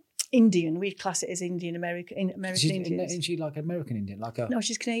 Indian. We'd class it as Indian American Indians. Isn't she like American Indian? No,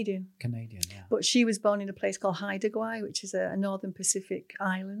 she's Canadian. Canadian, yeah. But she was born in a place called Haida Gwaii, which is a northern Pacific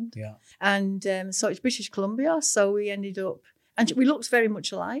island. Yeah. And so it's British Columbia. So we ended up, and we looked very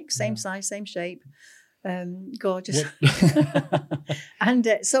much alike, same size, same shape. Gorgeous.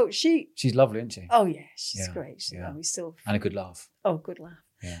 And so she's lovely, isn't she? Oh yeah, she's great. We still and a good laugh. Oh, good laugh.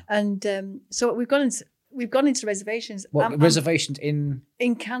 Yeah. And so we've gone into reservations. What reservations in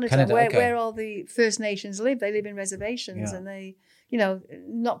Canada where all the First Nations live. They live in reservations, and they, you know,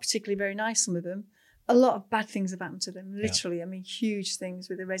 not particularly very nice. Some of them. A lot of bad things have happened to them. Literally, I mean, huge things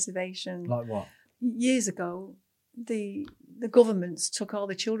with the reservation. Like what? Years ago, the governments took all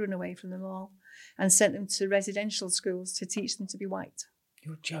the children away from them all and sent them to residential schools to teach them to be white.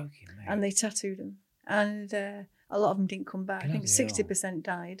 You're joking, mate. And they tattooed them. And a lot of them didn't come back. Bloody I think 60%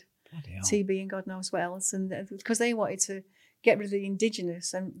 died. TB and God knows what else. And because they wanted to get rid of the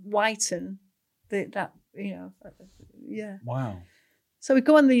indigenous and whiten that, you know, Wow. So we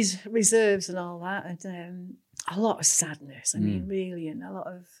go on these reserves and all that, and a lot of sadness. I mean, really, and a lot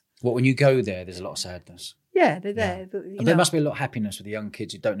of... What, when you go there, there's a lot of sadness? Yeah, they're there. Yeah. But there must be a lot of happiness with the young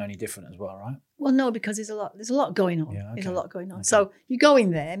kids who don't know any different as well, right? Well, no, because there's a lot going on. Yeah, okay. There's a lot going on. Okay. So you go in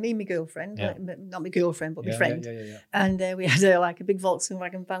there, me and my girlfriend, not my girlfriend, but my friend. Yeah. And we had a big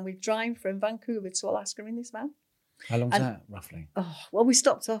Volkswagen van. We drive from Vancouver to Alaska in this van. How long's that, roughly? Oh, well, we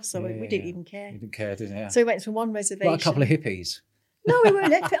stopped off, so we didn't even care. You didn't care, didn't you? Yeah. So we went from one reservation. Like a couple of hippies. No, we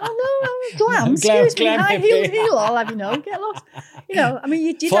weren't hippie. Oh, no, glam. Excuse me, high heeled heel, I'll have you know. Get lost. You know, I mean,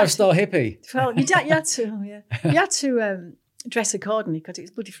 you did 5-star hippie. Well, you had to dress accordingly because it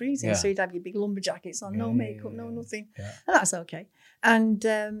was bloody freezing. Yeah. So you'd have your big lumber jackets on, no makeup, no nothing. Yeah. And that's okay. And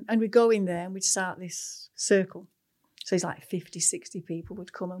we'd go in there and we'd start this circle. So it's like 50, 60 people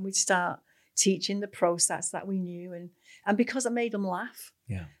would come and we'd start teaching the process that we knew. And because I made them laugh,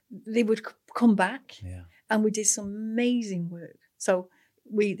 they would come back and we did some amazing work. So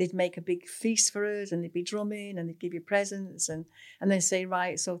they'd make a big feast for us and they'd be drumming and they'd give you presents and then say,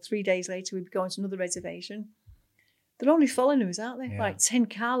 right, so 3 days later we'd be going to another reservation. They're only following us, aren't they? Like 10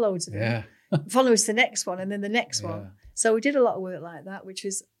 carloads of them. Follow us to the next one and then the next one. So we did a lot of work like that, which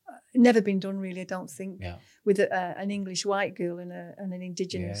has never been done really, I don't think, with an English white girl and an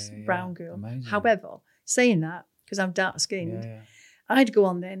Indigenous brown girl. Amazing. However, saying that, because I'm dark-skinned, I'd go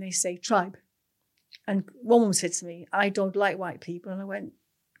on there and they say, tribe. And one woman said to me, I don't like white people. And I went,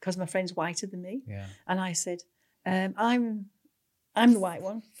 because my friend's whiter than me. Yeah. And I said, I'm the white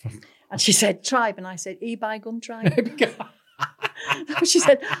one. And she said, tribe. And I said, E-by gum tribe. She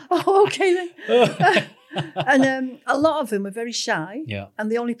said, oh, okay then. And a lot of them were very shy. Yeah.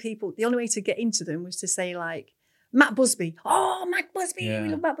 And the only way to get into them was to say like, Matt Busby. Oh, Matt Busby. We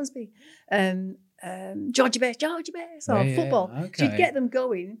love Matt Busby. Georgie Best, or football. Okay. So you'd get them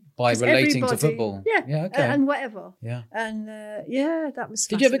going. By relating to football. Yeah, okay. And whatever. Yeah. And that was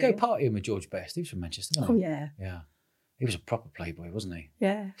Did you ever go partying with George Best? He was from Manchester, wasn't he? Oh, yeah. Yeah. He was a proper playboy, wasn't he?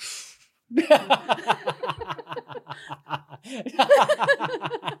 Yeah.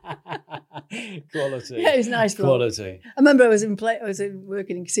 Quality. Yeah, it was nice. Quality. I remember I was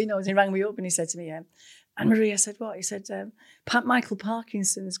working in casinos and he rang me up and he said to me, Anne-Marie, I said, what? He said, Michael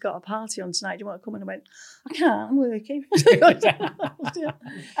Parkinson's got a party on tonight. Do you want to come? And I went, I can't, I'm working.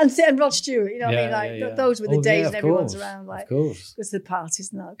 and Rod Stewart, you know what I mean? Like those were the days and everyone's around. Like, of course. Because the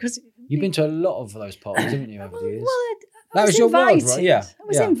parties now. You've been to a lot of those parties, haven't you, over the years? Well, that was your world, right? Yeah. I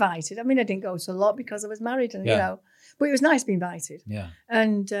was invited. I mean, I didn't go to a lot because I was married and, you know, but it was nice being invited. Yeah.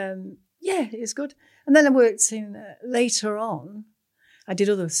 And, it was good. And then I worked in, later on, I did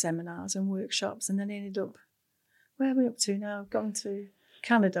other seminars and workshops and then I ended up, where are we up to now? I've gone to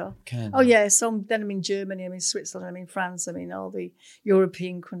Canada. Oh, yeah. So then I'm in Germany, I'm in Switzerland, I'm in France, I'm in all the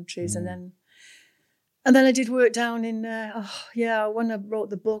European countries. And then I did work down in, when I wrote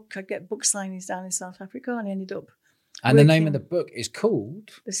the book, I'd get book signings down in South Africa and I ended up And the name of the book is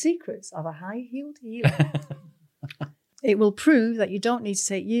called? The Secrets of a High-Heeled Heel. It will prove that you don't need to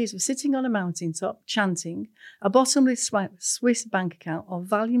take years of sitting on a mountaintop chanting a bottomless Swiss bank account or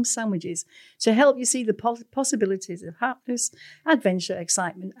volume sandwiches to help you see the possibilities of happiness, adventure,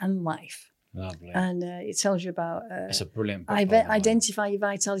 excitement, and life. Lovely. And it tells you about it's a brilliant book, identify your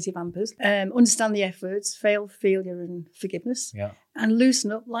vitality vampers, understand the F words, failure, and forgiveness, and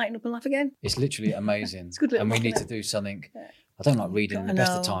loosen up, lighten up, and laugh again. It's literally amazing. It's good, and we need to do something. I don't like reading in the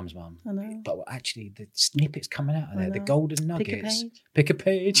best of times, Mum. I know. But actually, the snippets coming out of there, the golden nuggets. Pick a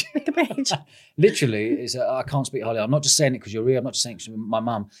page. Pick a page. Literally, I can't speak highly. I'm not just saying it because you're real. I'm not just saying it because my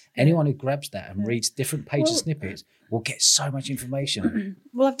mum. Anyone who grabs that and reads different pages of snippets will get so much information.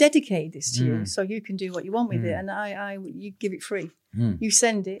 Well, I've dedicated this to you, so you can do what you want with it, and you give it free. You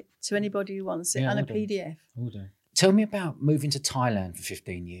send it to anybody who wants it, and a PDF. Tell me about moving to Thailand for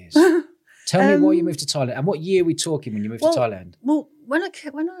 15 years. Tell me why you moved to Thailand and what year are we talking when you moved to Thailand? Well, what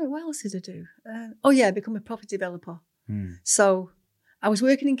else did I do? I become a property developer. So I was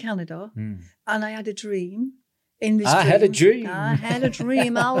working in Canada and I had a dream. I had a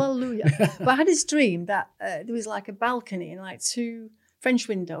dream, hallelujah. But I had this dream that there was like a balcony and like two French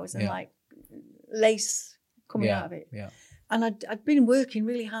windows and like lace coming out of it. Yeah. And I'd been working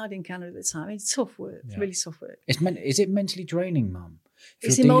really hard in Canada at the time. It's tough work, really tough work. Is it mentally draining, Mum?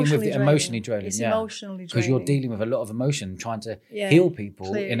 It's emotionally draining. Emotionally draining. It's emotionally draining. Because you're dealing with a lot of emotion, trying to heal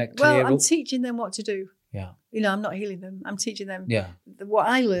people in a clear... Well, I'm teaching them what to do. Yeah. You know, I'm not healing them. I'm teaching them what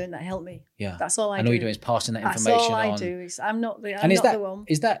I learned that helped me. Yeah. That's all I do. And all you're doing is passing that information on. That's all I do. I'm not the one.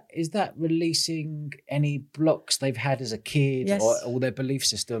 Is that releasing any blocks they've had as a kid or all their belief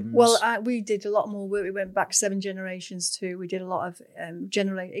systems? Well, we did a lot more work. We went back 7 generations too. We did a lot of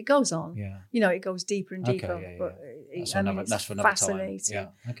it goes on. Yeah. You know, it goes deeper and deeper. Okay, but that's for another fascinating. Time.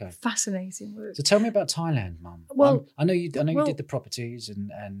 Yeah. Okay. Fascinating work. So tell me about Thailand, Mum. Well, I know you did the properties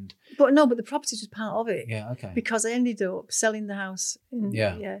and. But the properties was part of it. Yeah, okay. Because I ended up selling the house and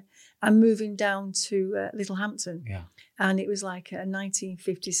moving down to Littlehampton. Yeah. And it was like a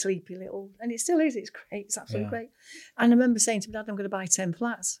 1950s sleepy little, and it still is, it's great, it's absolutely great. And I remember saying to my dad, I'm going to buy 10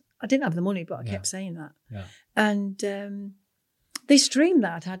 flats. I didn't have the money, but I kept saying that. Yeah. And this dream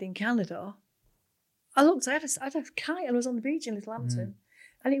that I'd had in Canada, I looked, I had a kite and I was on the beach in Little Hampton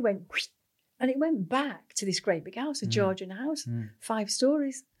and it went whoosh, and it went back to this great big house, a Georgian house, 5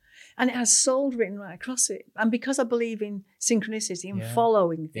 stories. And it has sold written right across it. And because I believe in synchronicity and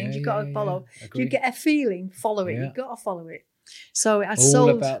following things, you've got to follow. You get a feeling, follow it. You've got to follow it. So it has sold.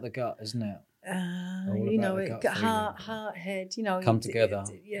 All about the gut, isn't it? You know, it got heart, head, you know. Come together.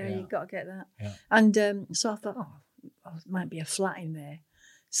 You've got to get that. Yeah. And so I thought, it might be a flat in there.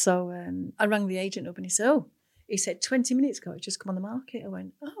 So I rang the agent up and he said 20 minutes ago, it's just come on the market. I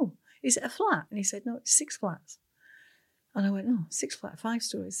went, is it a flat? And he said, no, it's 6 flats. And I went, 6 flats, 5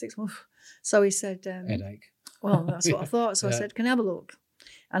 stories, 6 months. So he said, headache. Well, that's what I thought. So I said, can I have a look?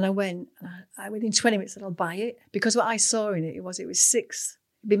 And I went, and within 20 minutes said, I'll buy it. Because what I saw in it was 6,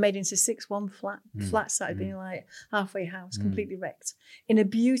 it'd been made into 6 flats that had been like halfway house, completely wrecked, in a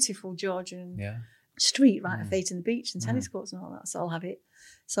beautiful Georgian street right facing the beach and tennis courts and all that. So I'll have it.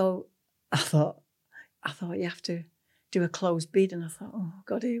 So I thought you have to do a closed bid, and I thought, oh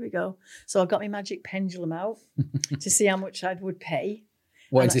God, here we go. So I got my magic pendulum out to see how much I would pay.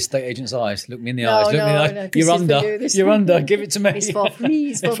 What is the estate agent's eyes? Look me in the eyes. Look me in the eyes. You're under. You're under. Give it to me. It's for free.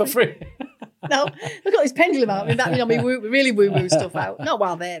 It's for free. No, I got this pendulum out and that, me really woo-woo stuff out. Not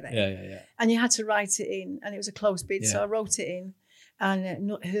while they're there. Yeah. And you had to write it in, and it was a closed bid, so I wrote it in,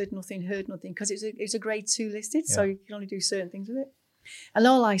 and heard nothing, because it's a grade 2 listed, so you can only do certain things with it. And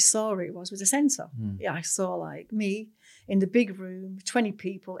all I saw was a sensor. Yeah, I saw like me in the big room, 20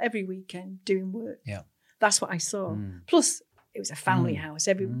 people every weekend doing work. Yeah, that's what I saw. Plus, it was a family house.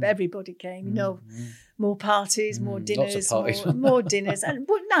 Everybody came. More parties, more dinners, more dinners,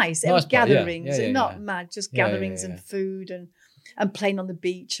 but nice. It was gatherings, not mad, just gatherings and food and playing on the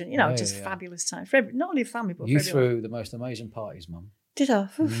beach, and just fabulous time for not only family but you for everyone. threw the most amazing parties, Mum. Did I?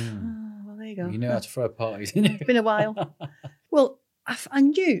 Oh, well, there you go. You know how to throw parties, didn't you? It's been a while. Well, I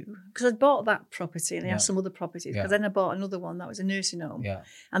knew, because I'd bought that property and I had some other properties, because then I bought another one that was a nursing home,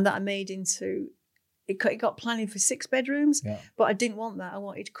 and that I made into. It got planning for 6 bedrooms, but I didn't want that. I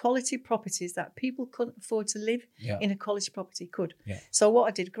wanted quality properties that people couldn't afford to live in. A quality property could. So what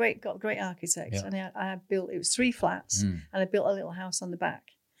I did, got great architects, and I built. It was 3 flats, and I built a little house on the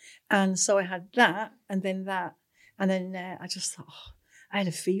back, and so I had that, and then I just thought, I had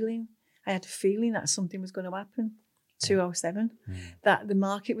a feeling that something was going to happen. 207, that the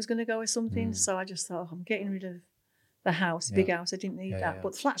market was going to go or something. So I just thought, I'm getting rid of the house, big house. I didn't need that,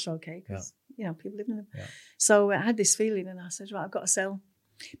 but the flats are okay because people live in them. So I had this feeling, and I said, right, I've got to sell,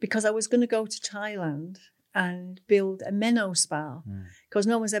 because I was going to go to Thailand and build a meno spa, because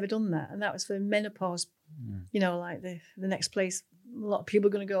no one's ever done that, and that was for menopause. Like the next place a lot of people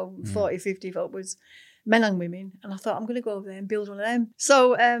are going to go 40, 50 upwards, men and women, and I thought, I'm going to go over there and build one of them.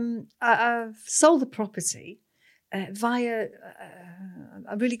 So I've sold the property via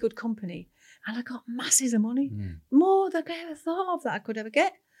a really good company, and I got masses of money, more than I ever thought of that I could ever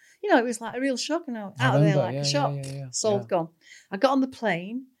get. It was like a real shock, and out of there like a shot. Sold, gone. I got on the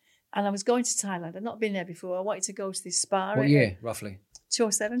plane, and I was going to Thailand. I'd not been there before. I wanted to go to this spa. What year, roughly?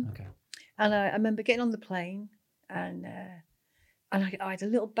 2007. Okay. And I remember getting on the plane, and I had a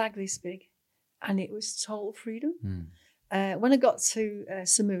little bag this big, and it was total freedom. When I got to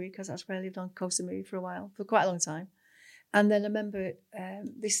Samui, because that's where I lived on Koh Samui for quite a long time, and then I remember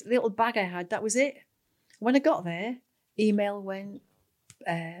this little bag I had, that was it. When I got there, email went,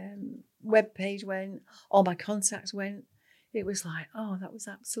 web page went, all my contacts went. It was like, that was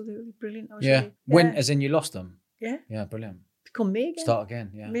absolutely brilliant. When, as in you lost them? Yeah. Yeah, brilliant. Become me again. Start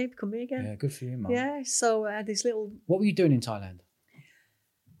again, yeah. Become me again. Yeah, good for you, Mum. Yeah, so I had this little... What were you doing in Thailand?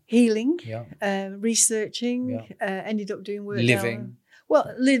 Healing, researching, ended up doing work. Living.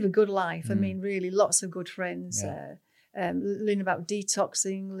 Live a good life. I mean, really, lots of good friends. Learning about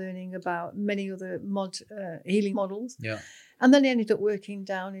detoxing, learning about many other healing models. Yeah. And then I ended up working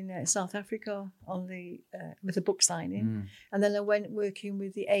down in South Africa with a book signing. And then I went working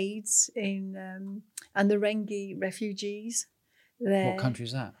with the AIDS and the Rengi refugees there. What country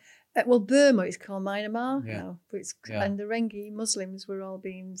is that? Burma is called Myanmar now, but and the Rengi Muslims were all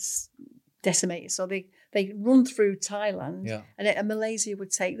being decimated. So they run through Thailand, and Malaysia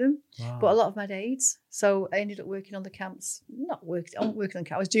would take them. Wow. But a lot of them had AIDS. So I ended up working on the camps. I wasn't working on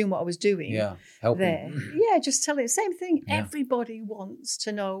camps. I was doing what I was doing. Yeah, helping. There. Yeah, just telling the same thing. Yeah. Everybody wants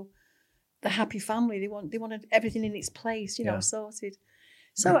to know the happy family. They wanted everything in its place, sorted.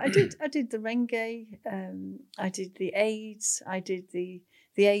 So I did the Renge. I did the AIDS. I did the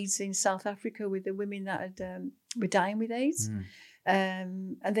AIDS in South Africa with the women that were dying with AIDS.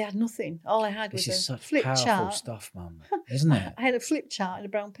 And they had nothing. All I had was a flip chart. This is such powerful stuff, Mum, isn't it? I had a flip chart and a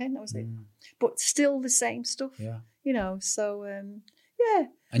brown pen. That was it. But still the same stuff. Yeah. So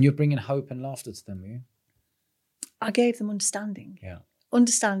And you're bringing hope and laughter to them, are you? I gave them understanding. Yeah.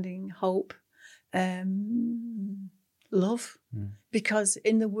 Understanding, hope, love. Because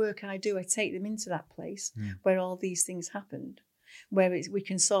in the work I do, I take them into that place where all these things happened, where we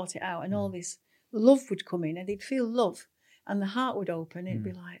can sort it out, and all this love would come in, and they'd feel love, and the heart would open. It'd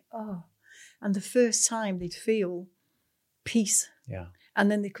be like, oh. And the first time they'd feel peace. Yeah. And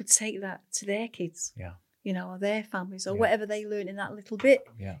then they could take that to their kids. Yeah. You know, or their families, or whatever they learn in that little bit.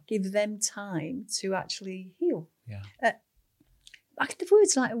 Yeah. Give them time to actually heal. Yeah. The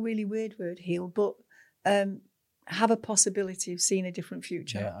word's like a really weird word, heal, but have a possibility of seeing a different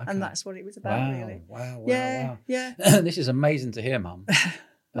future. Yeah, okay. And that's what it was about, really. Wow. Yeah. This is amazing to hear, Mum.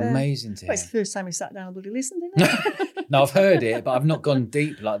 Amazing to hear. Well, it's the first time we sat down and bloody listened, isn't it? No, I've heard it, but I've not gone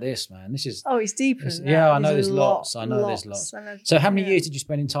deep like this, man. This is... Oh, it's deeper than that. Yeah, I know there's lots. There's lots. So how many years did you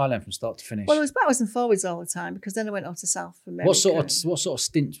spend in Thailand from start to finish? Well, it was backwards and forwards all the time, because then I went off to South America. What sort of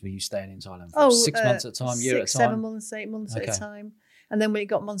stints were you staying in Thailand for? 6 months at a time, year at a time? 7 months, 8 months at a time. And then when it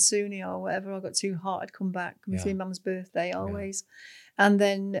got monsoony or whatever, I got too hot, I'd come back. It was my mum's birthday always. Yeah. And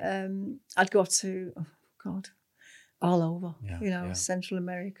then I'd go to, all over, Central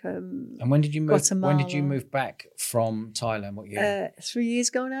America. And when did you move? Guatemala. When did you move back from Thailand? What year? 3 years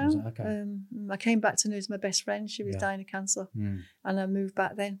ago now. Okay. I came back to nurse my best friend. She was dying of cancer, and I moved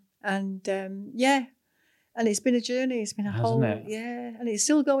back then. And and it's been a journey. It's been and it's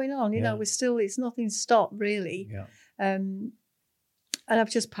still going on. You know, it's nothing stopped really. Yeah. And I'm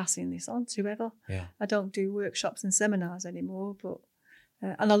just passing this on to whoever. Yeah. I don't do workshops and seminars anymore, but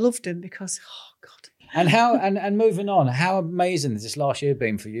and I loved them because, oh God. And how and moving on, how amazing has this last year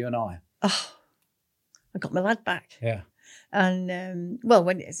been for you and I? Oh, I got my lad back. Yeah. And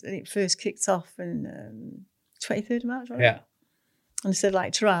when it first kicked off in 23rd of March, right? Yeah. And I said,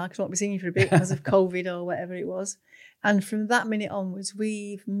 like, try, because I won't be seeing you for a bit because of COVID or whatever it was. And from that minute onwards,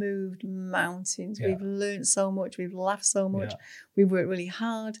 we've moved mountains. Yeah. We've learned so much. We've laughed so much. Yeah. We've worked really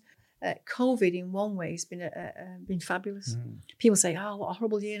hard. COVID, in one way, has been fabulous. People say, "Oh, what a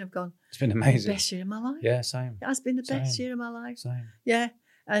horrible year!" And I've gone, "It's been amazing. The best year of my life." Yeah, same. It has been the best year of my life. Same. Yeah,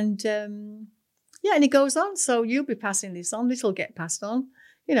 and and it goes on. So you'll be passing this on. It'll get passed on.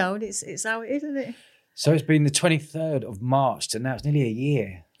 You know, and it's how it is, isn't it? So it's been the 23rd of March to now. It's nearly a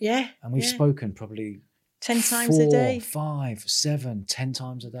year. Yeah. And we've spoken probably 10 times a day. 4, 5, 7, 10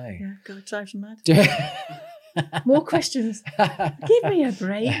 times a day. Yeah, God, it drives me mad. More questions. Give me a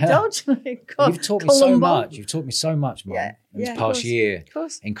break, don't you? God, you've taught me so much. You've taught me so much, Mum, in this past year. Of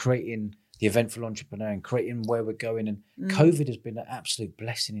course. In creating the Eventful Entrepreneur and creating where we're going. And COVID has been an absolute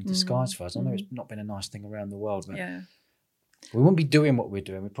blessing in disguise for us. I know it's not been a nice thing around the world, but we wouldn't be doing what we're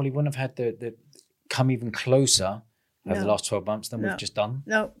doing. We probably wouldn't have had the come even closer over the last 12 months than we've just done.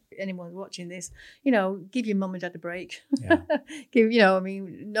 No, anyone watching this, give your mum and dad a break. Yeah.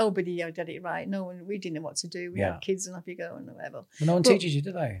 Nobody did it right. No one, we didn't know what to do. We had kids and off you go and whatever. But no one teaches you,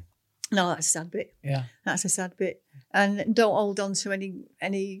 do they? No, that's a sad bit. Yeah. That's a sad bit. And don't hold on to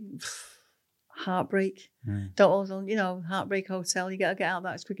any heartbreak. Don't hold on, heartbreak hotel. You got to get out of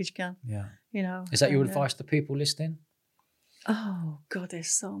that as quick as you can. Yeah. Is that your advice to people listening? Oh, God,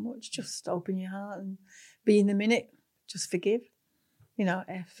 there's so much. Just open your heart and be in the minute. Just forgive.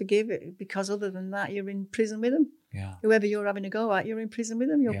 Forgive it, because other than that, you're in prison with them. Yeah. Whoever you're having a go at, you're in prison with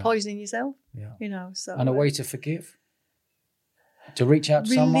them. You're poisoning yourself. Yeah. So. And a way to forgive? To reach out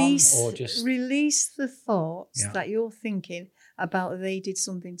to someone, or just... Release the thoughts that you're thinking about they did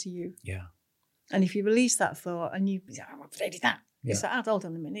something to you. Yeah. And if you release that thought and you say, oh, they did that. It's like, hold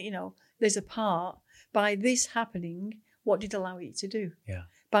on a minute, there's a part by this happening. What did it allow you to do? Yeah.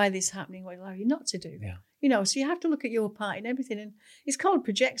 By this happening, what did it allow you not to do? Yeah. So you have to look at your part in everything. And it's called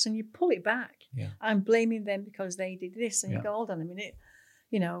projection. You pull it back. Yeah. I'm blaming them because they did this. And you go, hold on a minute.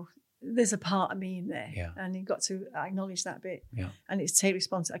 There's a part of me in there. Yeah. And you've got to acknowledge that bit. Yeah. And it's take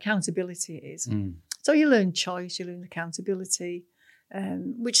responsibility. Accountability it is. So you learn choice, you learn accountability,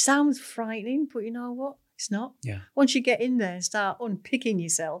 which sounds frightening, but you know what? It's not. Yeah. Once you get in there and start unpicking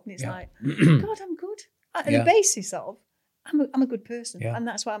yourself, and it's like, God, I'm good. At the basis of, I'm a good person, and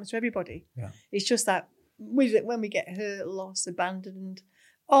that's what happens to everybody. Yeah. It's just that when we get hurt, lost, abandoned,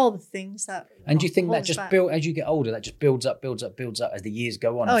 all the things that. And do you think that just as you get older, that just builds up as the years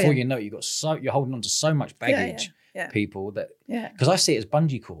go on? Before you know it, you're holding on to so much baggage, people that. Yeah. Because I see it as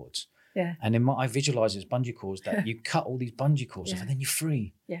bungee cords. Yeah. And I visualize it as bungee cords that you cut all these bungee cords off, and then you're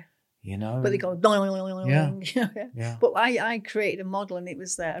free. Yeah. But they go yeah. But I created a model, and it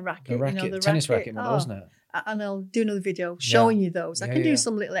was a racket. The tennis racket model, wasn't it? And I'll do another video showing you those. I can do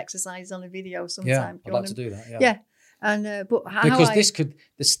some little exercises on a video sometime. Yeah, I'd like to do that. Yeah. And but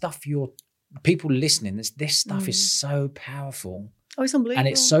the stuff people listening, this stuff is so powerful. Oh, it's unbelievable. And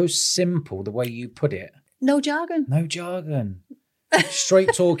it's so simple the way you put it. No jargon. No jargon.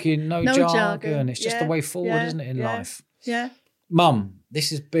 Straight talking, no jargon. It's just the way forward, isn't it, in life? Yeah. Mum, this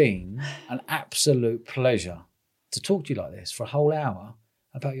has been an absolute pleasure to talk to you like this for a whole hour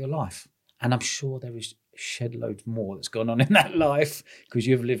about your life. And I'm sure there is shed loads more that's gone on in that life because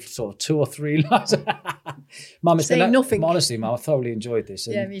you've lived sort of 2 or 3 lives. Mum, it's been nothing. Honestly, Mum, I thoroughly enjoyed this.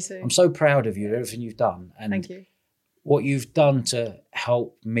 And me too. I'm so proud of you, everything you've done. And thank you. What you've done to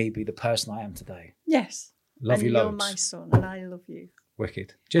help me be the person I am today. Yes. Love you loads. You're my son and I love you.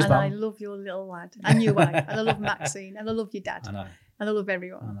 Wicked. Cheers, and Mum. I love your little lad and your wife. And I love Maxine and I love your dad. I know. And I love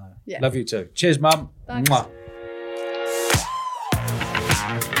everyone. I know. Yeah. Love you too. Cheers, Mum. Thanks. Mwah.